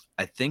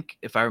 I think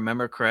if I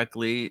remember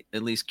correctly,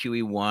 at least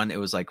QE1, it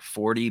was like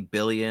 40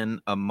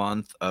 billion a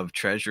month of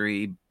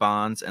treasury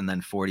bonds and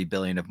then 40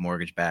 billion of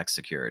mortgage-backed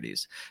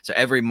securities. So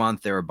every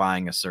month they were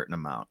buying a certain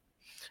amount.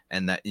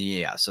 And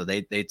so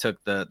they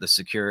took the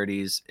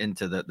securities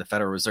into the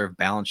Federal Reserve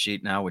balance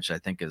sheet now, which I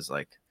think is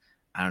like,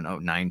 I don't know,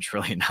 $9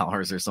 trillion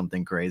or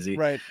something crazy.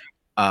 Right.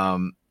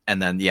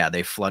 And then,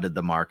 they flooded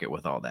the market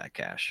with all that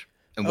cash.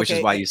 And which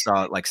is why you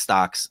saw like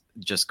stocks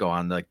just go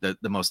on like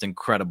the most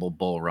incredible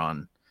bull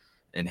run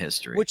in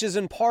history. Which is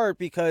in part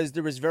because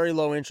there was very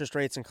low interest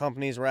rates and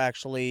companies were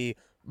actually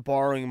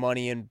borrowing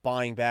money and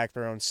buying back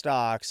their own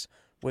stocks,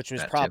 which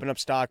was propping up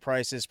stock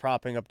prices,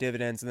 propping up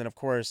dividends. And then, of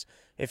course,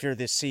 if you're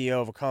the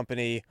CEO of a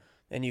company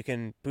and you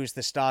can boost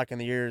the stock in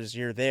the years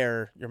you're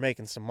there, you're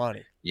making some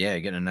money. Yeah,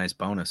 you're getting a nice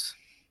bonus.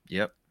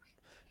 Yep.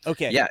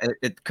 Okay. Yeah,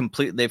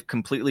 they've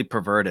completely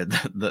perverted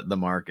the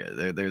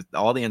market. There's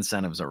all the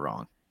incentives are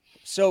wrong.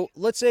 So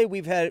let's say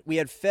we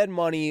had Fed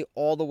money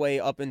all the way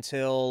up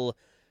until,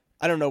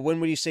 I don't know,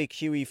 when would you say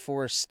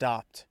QE4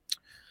 stopped?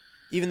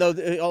 Even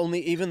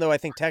though I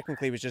think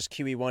technically it was just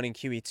QE1 and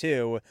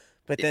QE2,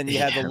 but then you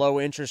had the low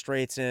interest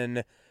rates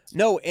and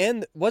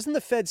wasn't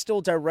the Fed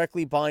still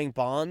directly buying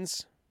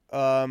bonds?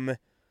 I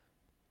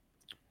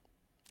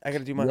got to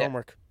do my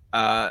homework.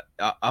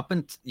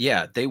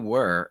 They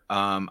were.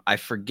 I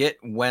forget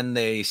when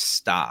they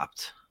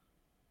stopped.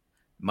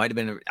 Might have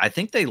been. I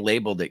think they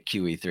labeled it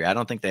QE3. I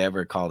don't think they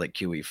ever called it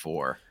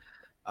QE4.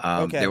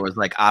 There was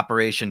like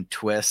Operation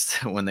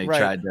Twist when they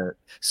tried to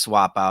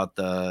swap out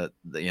the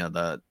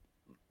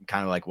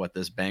kind of like what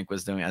this bank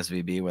was doing,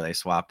 SVB, where they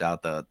swapped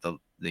out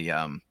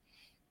the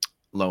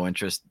low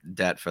interest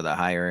debt for the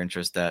higher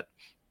interest debt.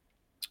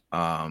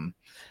 Um,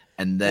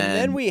 and And then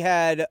then we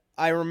had,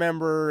 I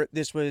remember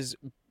this was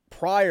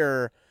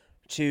prior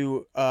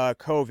to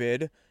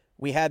COVID.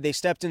 They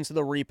stepped into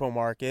the repo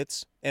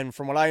markets. And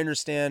from what I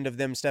understand of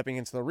them stepping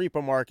into the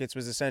repo markets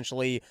was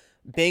essentially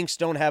banks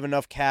don't have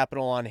enough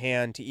capital on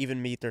hand to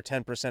even meet their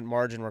 10%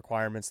 margin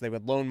requirements. They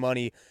would loan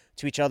money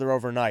to each other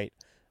overnight.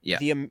 yeah,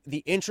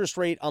 The interest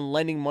rate on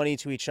lending money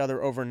to each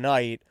other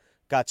overnight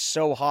got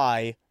so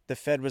high, the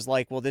Fed was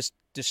like, well, this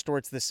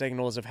distorts the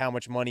signals of how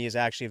much money is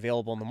actually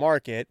available in the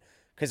market.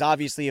 Because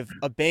obviously, if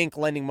a bank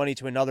lending money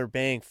to another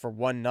bank for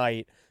one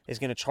night is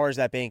going to charge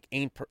that bank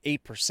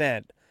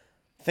 8%,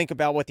 think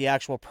about what the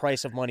actual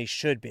price of money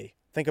should be.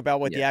 Think about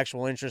what yeah, the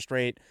actual interest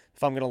rate,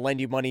 if I'm going to lend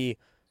you money,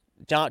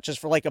 not just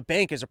for like a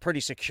bank is a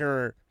pretty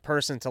secure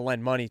person to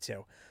lend money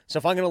to. So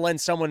if I'm going to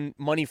lend someone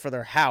money for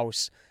their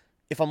house,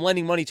 if I'm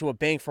lending money to a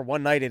bank for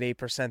one night at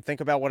 8%, think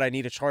about what I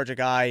need to charge a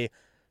guy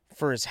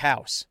for his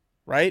house,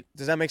 right?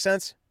 Does that make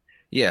sense?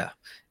 yeah,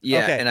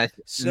 yeah. Okay. And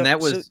So, that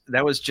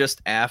was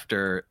just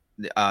after.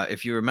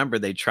 If you remember,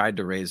 they tried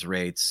to raise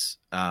rates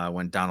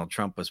when Donald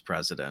Trump was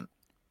president,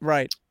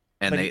 right.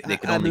 and But they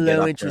could I'm a only get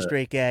low up interest to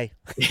rate guy.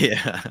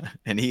 yeah,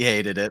 and he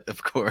hated it,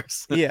 of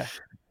course. Yeah.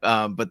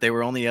 But they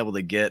were only able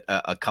to get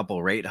a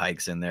couple rate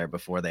hikes in there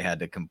before they had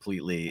to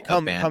completely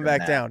Come abandon back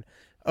that. down.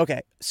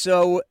 Okay.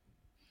 So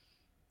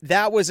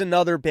that was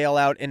another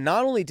bailout. And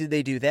not only did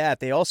they do that,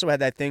 they also had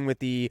that thing with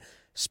the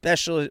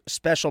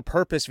special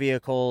purpose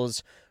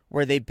vehicles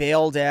where they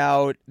bailed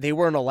out. They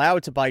weren't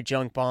allowed to buy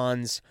junk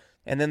bonds,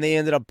 and then they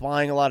ended up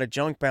buying a lot of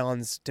junk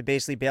bonds to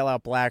basically bail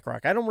out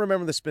BlackRock. I don't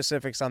remember the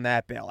specifics on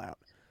that bailout.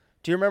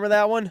 Do you remember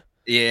that one?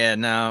 Yeah,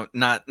 no,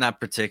 not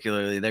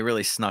particularly. They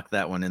really snuck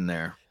that one in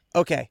there.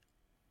 Okay.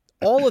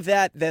 All of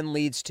that then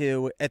leads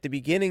to at the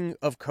beginning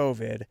of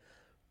COVID,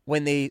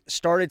 when they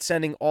started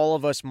sending all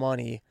of us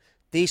money,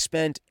 they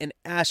sent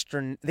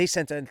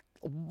a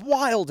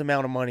wild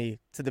amount of money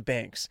to the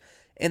banks.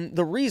 And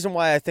the reason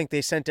why I think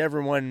they sent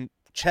everyone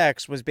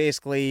checks was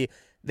basically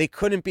they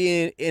couldn't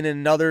be in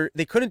another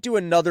they couldn't do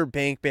another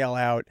bank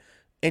bailout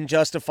and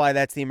justify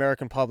that to the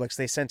American public.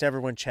 So they sent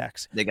everyone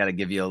checks. They got to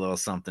give you a little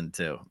something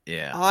too.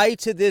 Yeah. I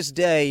to this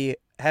day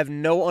have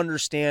no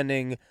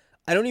understanding.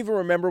 I don't even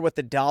remember what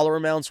the dollar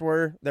amounts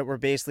were that were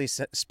basically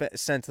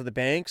sent to the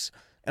banks,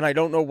 and I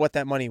don't know what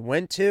that money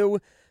went to.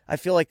 I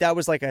feel like that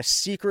was like a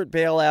secret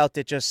bailout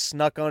that just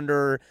snuck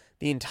under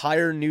the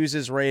entire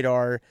news's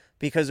radar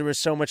because there was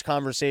so much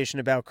conversation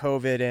about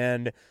COVID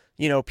and,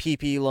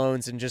 PPP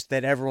loans and just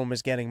that everyone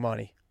was getting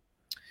money.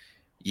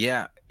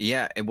 Yeah,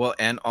 yeah. Well,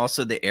 and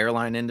also the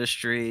airline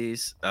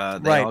industries, they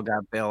Right. all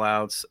got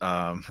bailouts.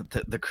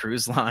 The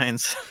cruise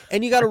lines.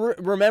 And you got to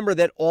remember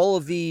that all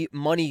of the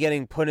money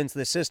getting put into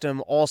the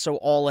system also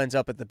all ends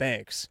up at the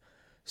banks.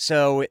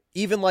 So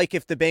even like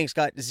if the banks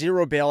got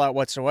zero bailout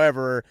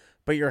whatsoever,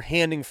 but you're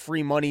handing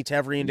free money to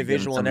every You giving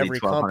individual and somebody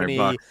every 1,200 company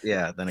bucks.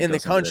 Yeah, then it in the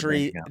goes into their bank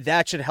country, account.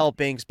 that should help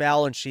banks'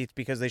 balance sheets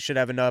because they should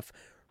have enough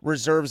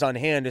reserves on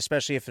hand,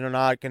 especially if they're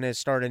not going to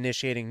start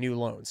initiating new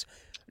loans.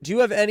 Do you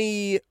have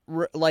any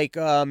do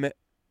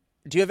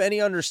you have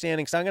any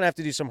understanding? Because I'm going to have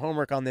to do some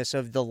homework on this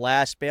of the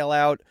last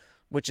bailout,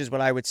 which is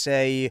what I would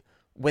say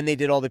when they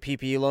did all the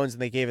PPE loans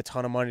and they gave a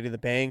ton of money to the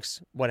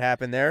banks. What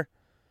happened there?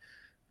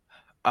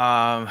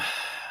 Um,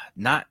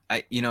 not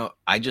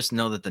I just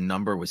know that the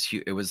number was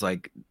huge. It was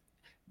like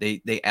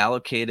they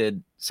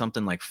allocated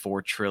something like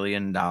 $4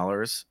 trillion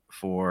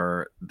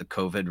for the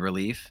COVID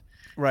relief,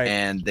 Right.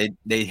 and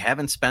they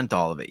haven't spent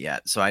all of it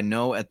yet. So I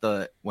know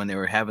when they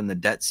were having the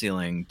debt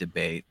ceiling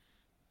debate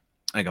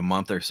like a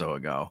month or so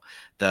ago,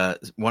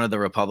 one of the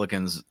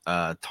Republicans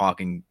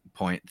talking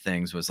point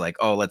things was like,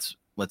 oh, let's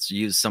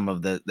use some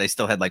of they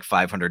still had like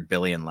 500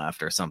 billion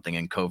left or something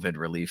in COVID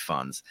relief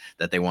funds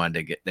that they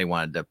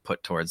wanted to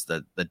put towards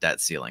the debt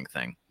ceiling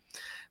thing.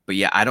 But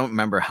yeah, I don't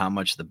remember how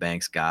much the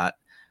banks got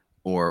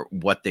or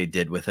what they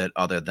did with it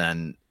other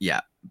than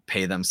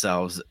pay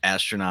themselves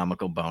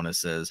astronomical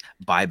bonuses,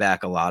 buy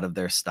back a lot of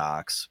their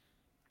stocks.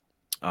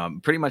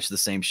 Pretty much the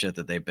same shit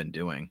that they've been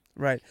doing.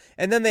 Right.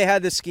 And then they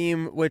had this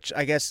scheme, which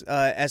I guess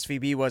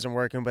SVB wasn't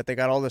working, but they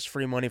got all this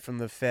free money from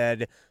the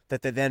Fed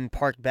that they then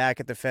parked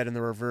back at the Fed in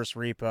the reverse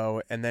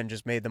repo and then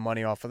just made the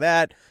money off of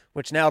that,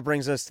 which now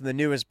brings us to the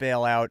newest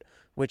bailout,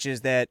 which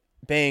is that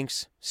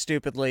banks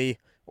stupidly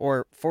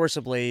or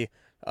forcibly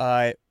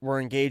were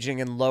engaging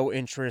in low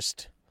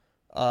interest,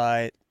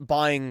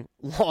 buying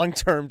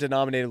long-term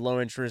denominated low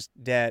interest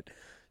debt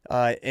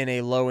in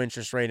a low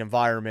interest rate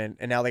environment,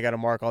 and now they got to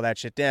mark all that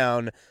shit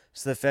down.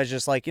 So the Fed's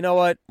just like, you know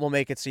what? We'll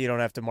make it so you don't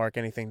have to mark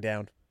anything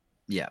down.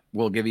 Yeah,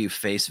 we'll give you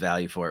face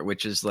value for it,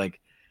 which is like,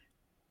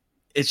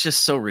 it's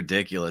just so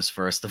ridiculous,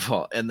 first of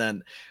all. And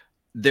then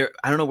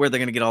I don't know where they're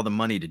going to get all the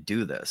money to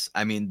do this.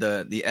 I mean,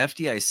 the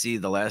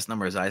FDIC, the last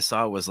numbers I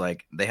saw was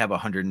like they have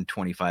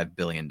 $125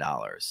 billion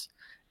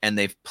and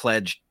they've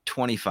pledged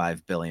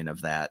 25 billion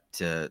of that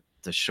to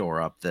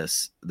shore up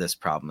this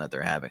problem that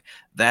they're having.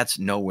 That's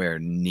nowhere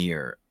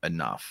near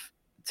enough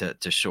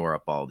to shore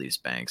up all these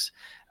banks.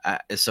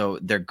 So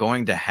they're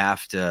going to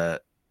have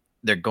to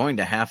they're going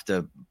to have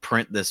to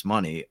print this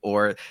money,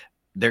 or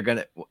they're going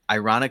to,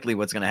 ironically,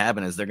 what's going to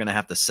happen is they're going to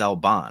have to sell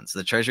bonds.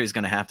 The Treasury is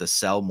going to have to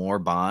sell more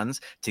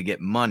bonds to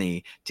get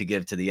money to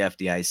give to the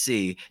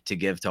FDIC, to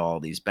give to all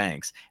these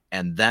banks.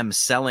 And them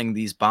selling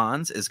these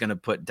bonds is going to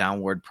put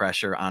downward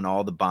pressure on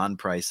all the bond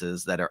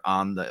prices that are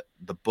on the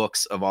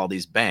books of all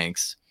these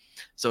banks.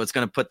 So it's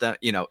going to put them,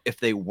 if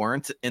they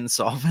weren't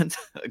insolvent,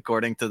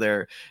 according to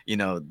their,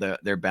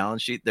 their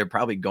balance sheet, they're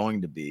probably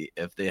going to be,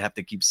 if they have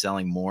to keep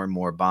selling more and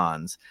more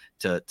bonds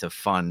to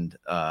fund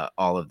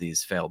all of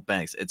these failed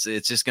banks.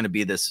 It's just going to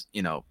be this,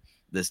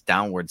 this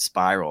downward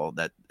spiral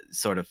that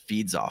sort of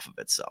feeds off of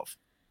itself.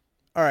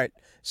 All right.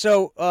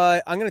 So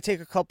I'm going to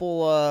take a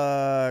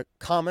couple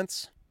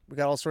comments. We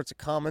got all sorts of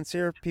comments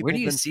here. People Where do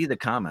you see the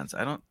comments?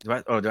 Do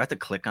I have to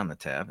click on the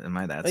tab? Am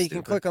I that stupid? You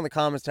can click on the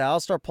comments tab. I'll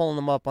start pulling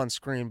them up on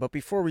screen. But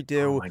before we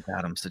do... Oh my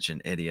God, I'm such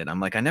an idiot. I'm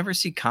like, I never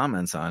see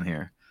comments on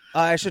here.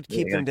 I should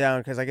keep them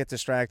down because I get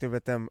distracted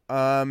with them.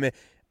 All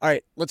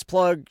right, let's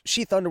plug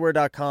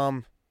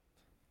sheathunderwear.com.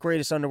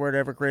 Greatest underwear to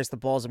ever grace the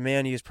balls of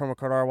man. Use promo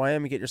code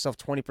RYM. You get yourself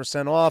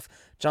 20% off.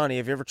 Johnny,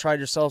 have you ever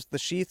tried yourself the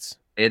sheaths?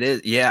 It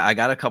is. Yeah, I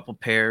got a couple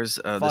pairs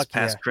this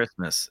past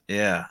Christmas.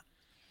 Yeah.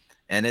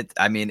 And it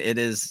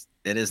is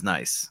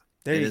nice.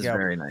 There you go. It is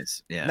very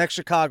nice. Yeah. Next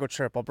Chicago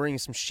trip, I'll bring you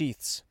some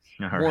sheaths.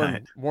 All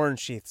right. Worn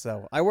sheaths,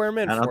 though. I wear them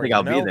in. I don't think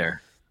I'll be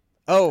there.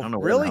 Oh, I don't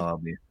know really? Where I'll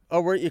be.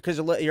 Oh, because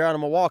you're out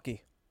of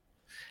Milwaukee.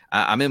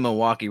 I'm in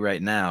Milwaukee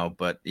right now,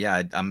 but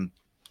yeah, I'm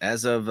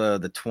as of the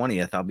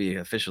 20th. I'll be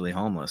officially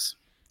homeless.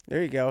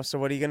 There you go. So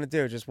what are you gonna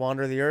do? Just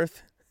wander the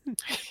earth?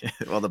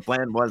 Well, the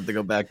plan was to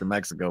go back to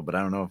Mexico, but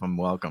I don't know if I'm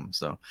welcome.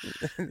 So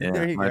yeah,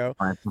 there you go.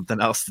 Find something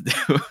else to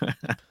do.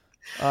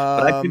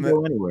 But I can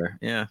go anywhere.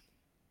 Yeah.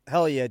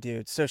 Hell yeah,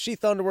 dude. So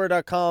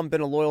sheathunderwear.com, been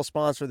a loyal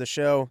sponsor of the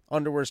show.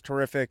 Underwear's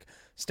terrific.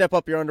 Step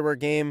up your underwear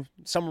game.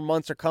 Summer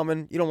months are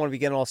coming. You don't want to be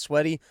getting all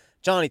sweaty.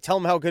 Johnny, tell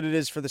them how good it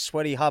is for the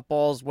sweaty hot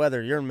balls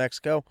weather. You're in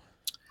Mexico.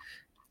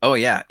 Oh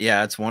yeah.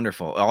 Yeah, it's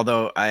wonderful.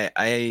 Although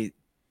it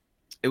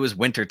was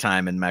winter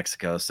time in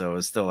Mexico, so it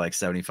was still like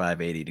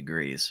 75, 80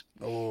 degrees.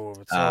 Oh,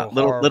 it's so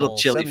little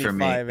chilly for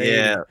me. 80.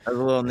 Yeah, a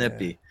little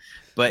nippy. Yeah.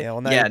 But yeah,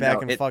 well, now you're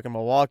back in fucking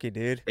Milwaukee,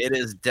 dude. It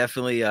is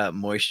definitely a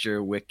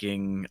moisture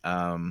wicking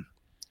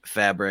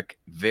fabric.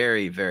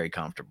 Very, very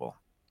comfortable.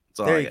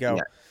 There you go.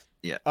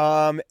 Yeah.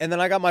 And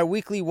then I got my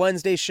weekly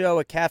Wednesday show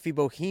at Cafe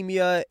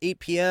Bohemia, 8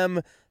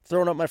 p.m.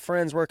 Throwing up my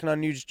friends, working on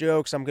news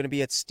jokes. I'm going to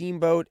be at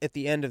Steamboat at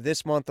the end of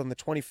this month on the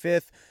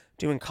 25th,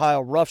 doing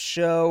Kyle Ruff's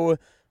show.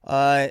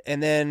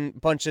 And then a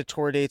bunch of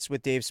tour dates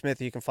with Dave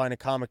Smith. You can find a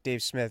comic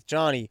Dave Smith.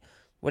 Johnny,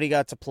 what do you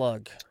got to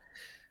plug?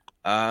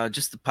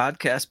 Just the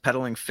podcast,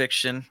 Peddling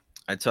Fiction.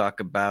 I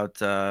talk about,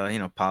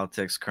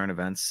 politics, current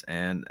events,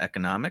 and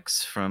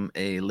economics from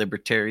a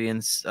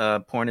libertarian's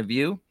point of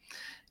view.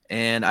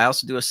 And I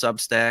also do a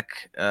Substack,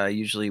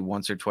 usually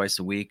once or twice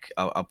a week.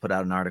 I'll put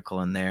out an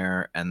article in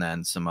there and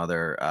then some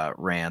other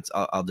rants.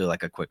 I'll do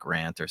like a quick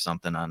rant or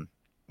something on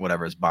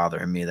whatever's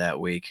bothering me that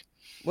week.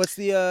 What's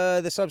the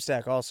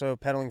Substack? Also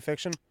Peddling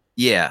Fiction?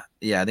 Yeah.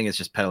 I think it's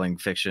just Peddling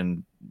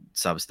Fiction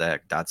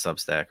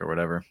Substack or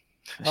whatever.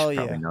 Oh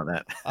yeah, know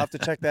that. I'll have to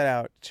check that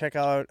out. Check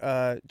out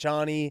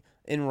Johnny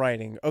in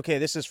writing. Okay,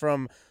 this is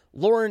from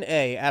Lauren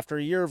A. After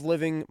a year of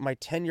living my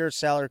 10-year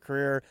salary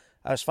career,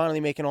 I was finally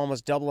making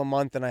almost double a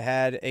month, and I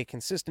had a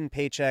consistent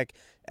paycheck.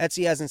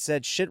 Etsy hasn't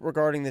said shit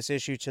regarding this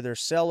issue to their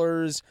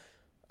sellers.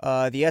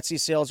 The Etsy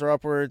sales are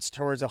upwards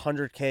towards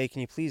 100K.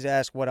 Can you please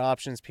ask what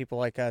options people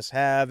like us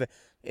have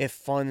if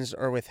funds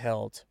are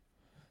withheld?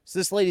 So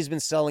this lady's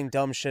been selling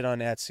dumb shit on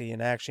Etsy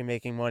and actually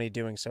making money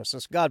doing so. So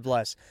God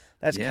bless.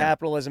 That's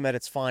capitalism at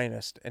its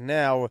finest. And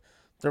now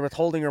they're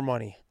withholding her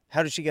money.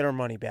 How did she get her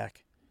money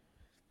back?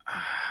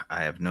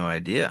 I have no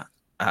idea.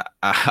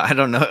 I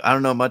don't know. I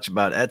don't know much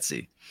about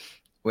Etsy.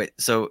 Wait,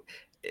 so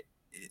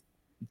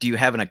do you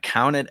have an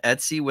account at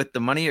Etsy with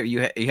the money, or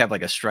you have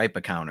like a Stripe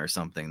account or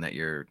something that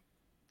you're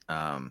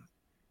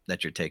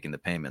taking the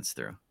payments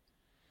through?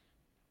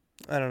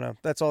 I don't know.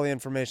 That's all the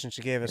information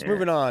she gave us. Yeah.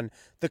 Moving on.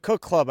 The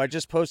Cook Club. I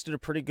just posted a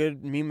pretty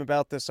good meme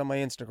about this on my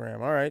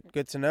Instagram. All right.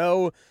 Good to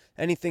know.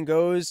 Anything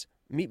goes.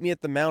 Meet me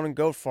at the Mountain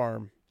Goat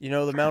Farm. You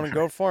know the Mountain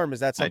Goat Farm?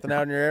 Is that something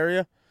out in your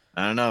area?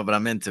 I don't know, but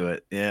I'm into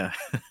it. Yeah.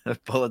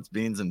 Bullets,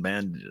 beans, and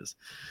bandages.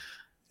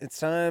 It's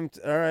time.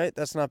 All right.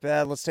 That's not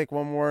bad. Let's take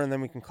one more, and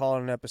then we can call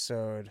it an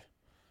episode.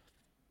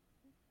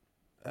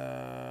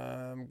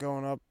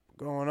 Going up.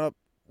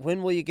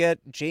 When will you get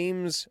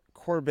James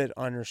Corbett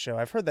on your show?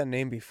 I've heard that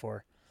name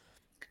before.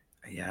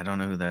 Yeah, I don't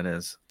know who that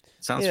is.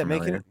 Sounds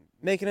familiar.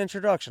 Make an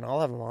introduction.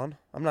 I'll have him on.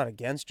 I'm not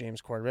against James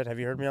Corbett. Have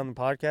you heard me on the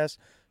podcast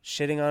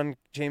shitting on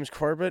James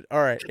Corbett?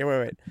 All right.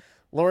 Wait.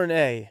 Lauren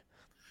A.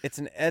 It's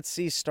an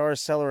Etsy star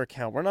seller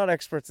account. We're not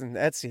experts in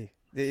Etsy.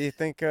 Do you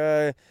think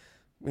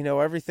we know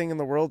everything in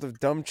the world of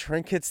dumb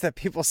trinkets that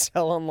people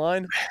sell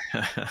online?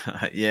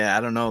 Yeah, I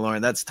don't know,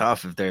 Lauren. That's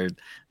tough if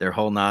they're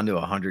holding on to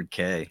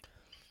 100K.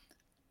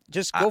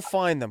 Just go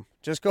find them.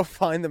 Just go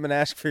find them and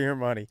ask for your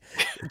money.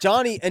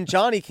 Johnny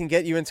can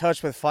get you in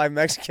touch with 5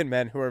 Mexican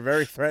men who are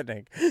very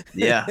threatening.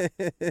 Yeah,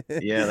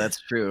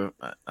 that's true.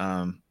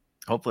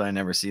 Hopefully, I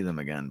never see them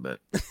again. But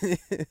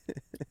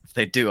if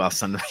they do, I'll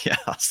send them. Yeah,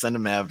 I'll send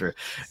them after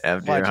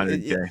your Watch,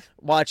 100K.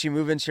 watch you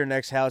move into your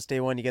next house day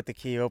one. You get the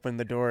key, open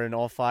the door, and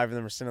all five of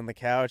them are sitting on the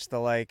couch. They're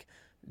like,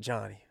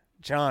 Johnny,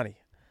 Johnny,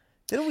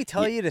 didn't we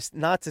tell Yeah, you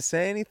not to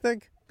say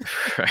anything?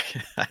 right.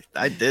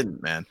 I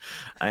didn't, man.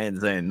 I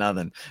ain't saying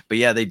nothing. But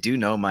yeah, they do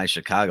know my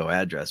Chicago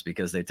address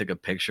because they took a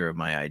picture of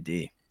my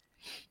ID.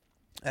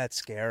 That's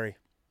scary.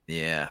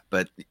 Yeah,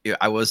 but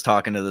I was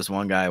talking to this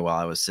one guy while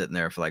I was sitting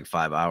there for like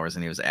 5 hours,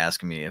 and he was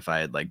asking me if I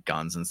had like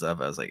guns and stuff.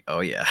 I was like,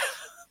 "Oh yeah."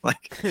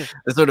 Like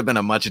this would have been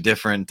a much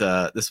different.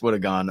 This would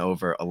have gone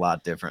over a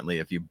lot differently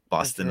if you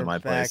If bust into you're my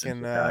place back in in,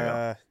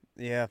 Chicago.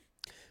 yeah.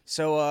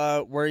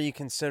 So, where are you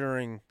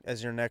considering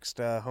as your next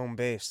home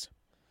base?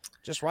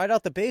 Just right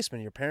out the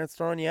basement. Your parents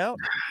throwing you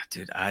out?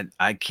 Dude,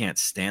 I can't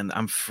stand.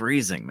 I'm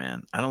freezing,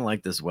 man. I don't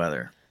like this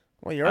weather.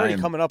 Well, you're I already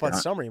am coming up on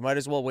done. summer. You might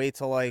as well wait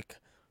till like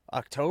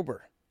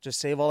October. Just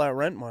save all that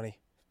rent money.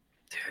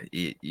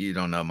 You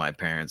don't know my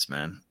parents,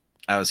 man.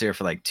 I was here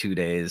for like 2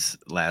 days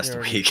You're last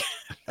already, week.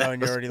 oh, That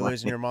and you're was already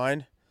losing plenty. your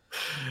mind.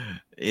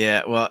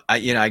 Yeah, well,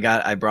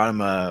 I brought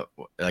him a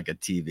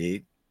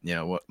TV,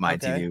 what my Okay.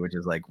 TV, which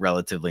is like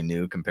relatively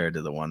new compared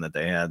to the one that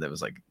they had that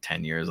was like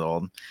 10 years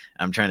old.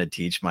 I'm trying to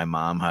teach my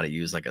mom how to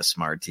use like a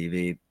smart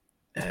TV.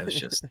 It was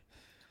just,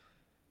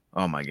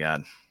 oh my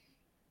God.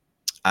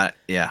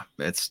 Yeah,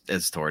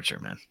 it's torture,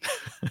 man.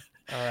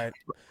 All right.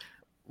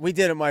 We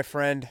did it, my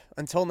friend.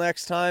 Until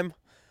next time,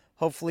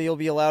 hopefully you'll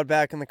be allowed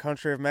back in the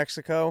country of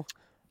Mexico.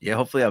 Yeah,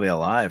 hopefully I'll be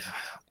alive.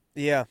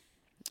 Yeah.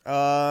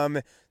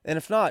 Um, and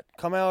if not,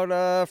 come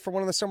out for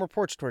one of the summer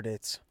porch tour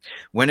dates.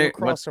 Do a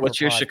crossover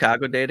What's your pod.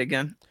 Chicago date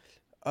again?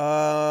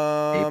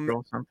 Um,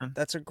 April something?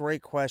 that's a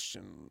great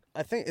question.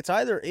 I think it's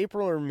either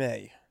April or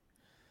May.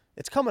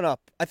 It's coming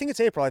up. I think it's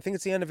April. I think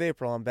it's the end of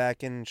April. I'm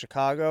back in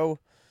Chicago.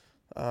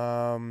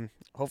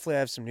 Hopefully I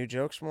have some new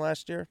jokes from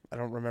last year. I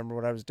don't remember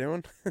what I was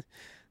doing.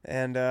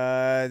 And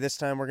this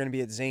time we're gonna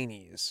be at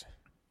Zany's.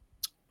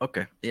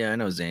 Okay. Yeah, I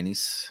know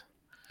Zanies.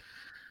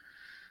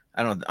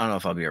 I don't know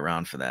if I'll be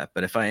around for that,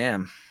 but if I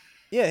am,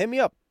 Yeah, hit me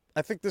up.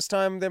 I think this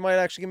time they might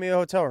actually give me a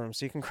hotel room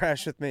so you can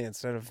crash with me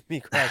instead of me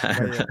crashing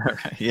by you.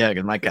 yeah,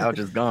 because my couch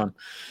is gone.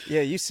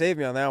 Yeah, you saved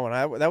me on that one.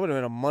 That would have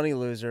been a money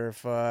loser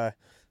if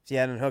you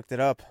hadn't hooked it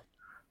up.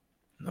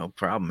 No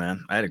problem,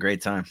 man. I had a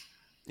great time.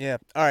 Yeah.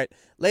 All right.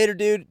 Later,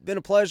 dude. Been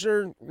a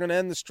pleasure. We're gonna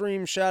end the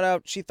stream. Shout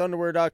out sheathunderwear.com.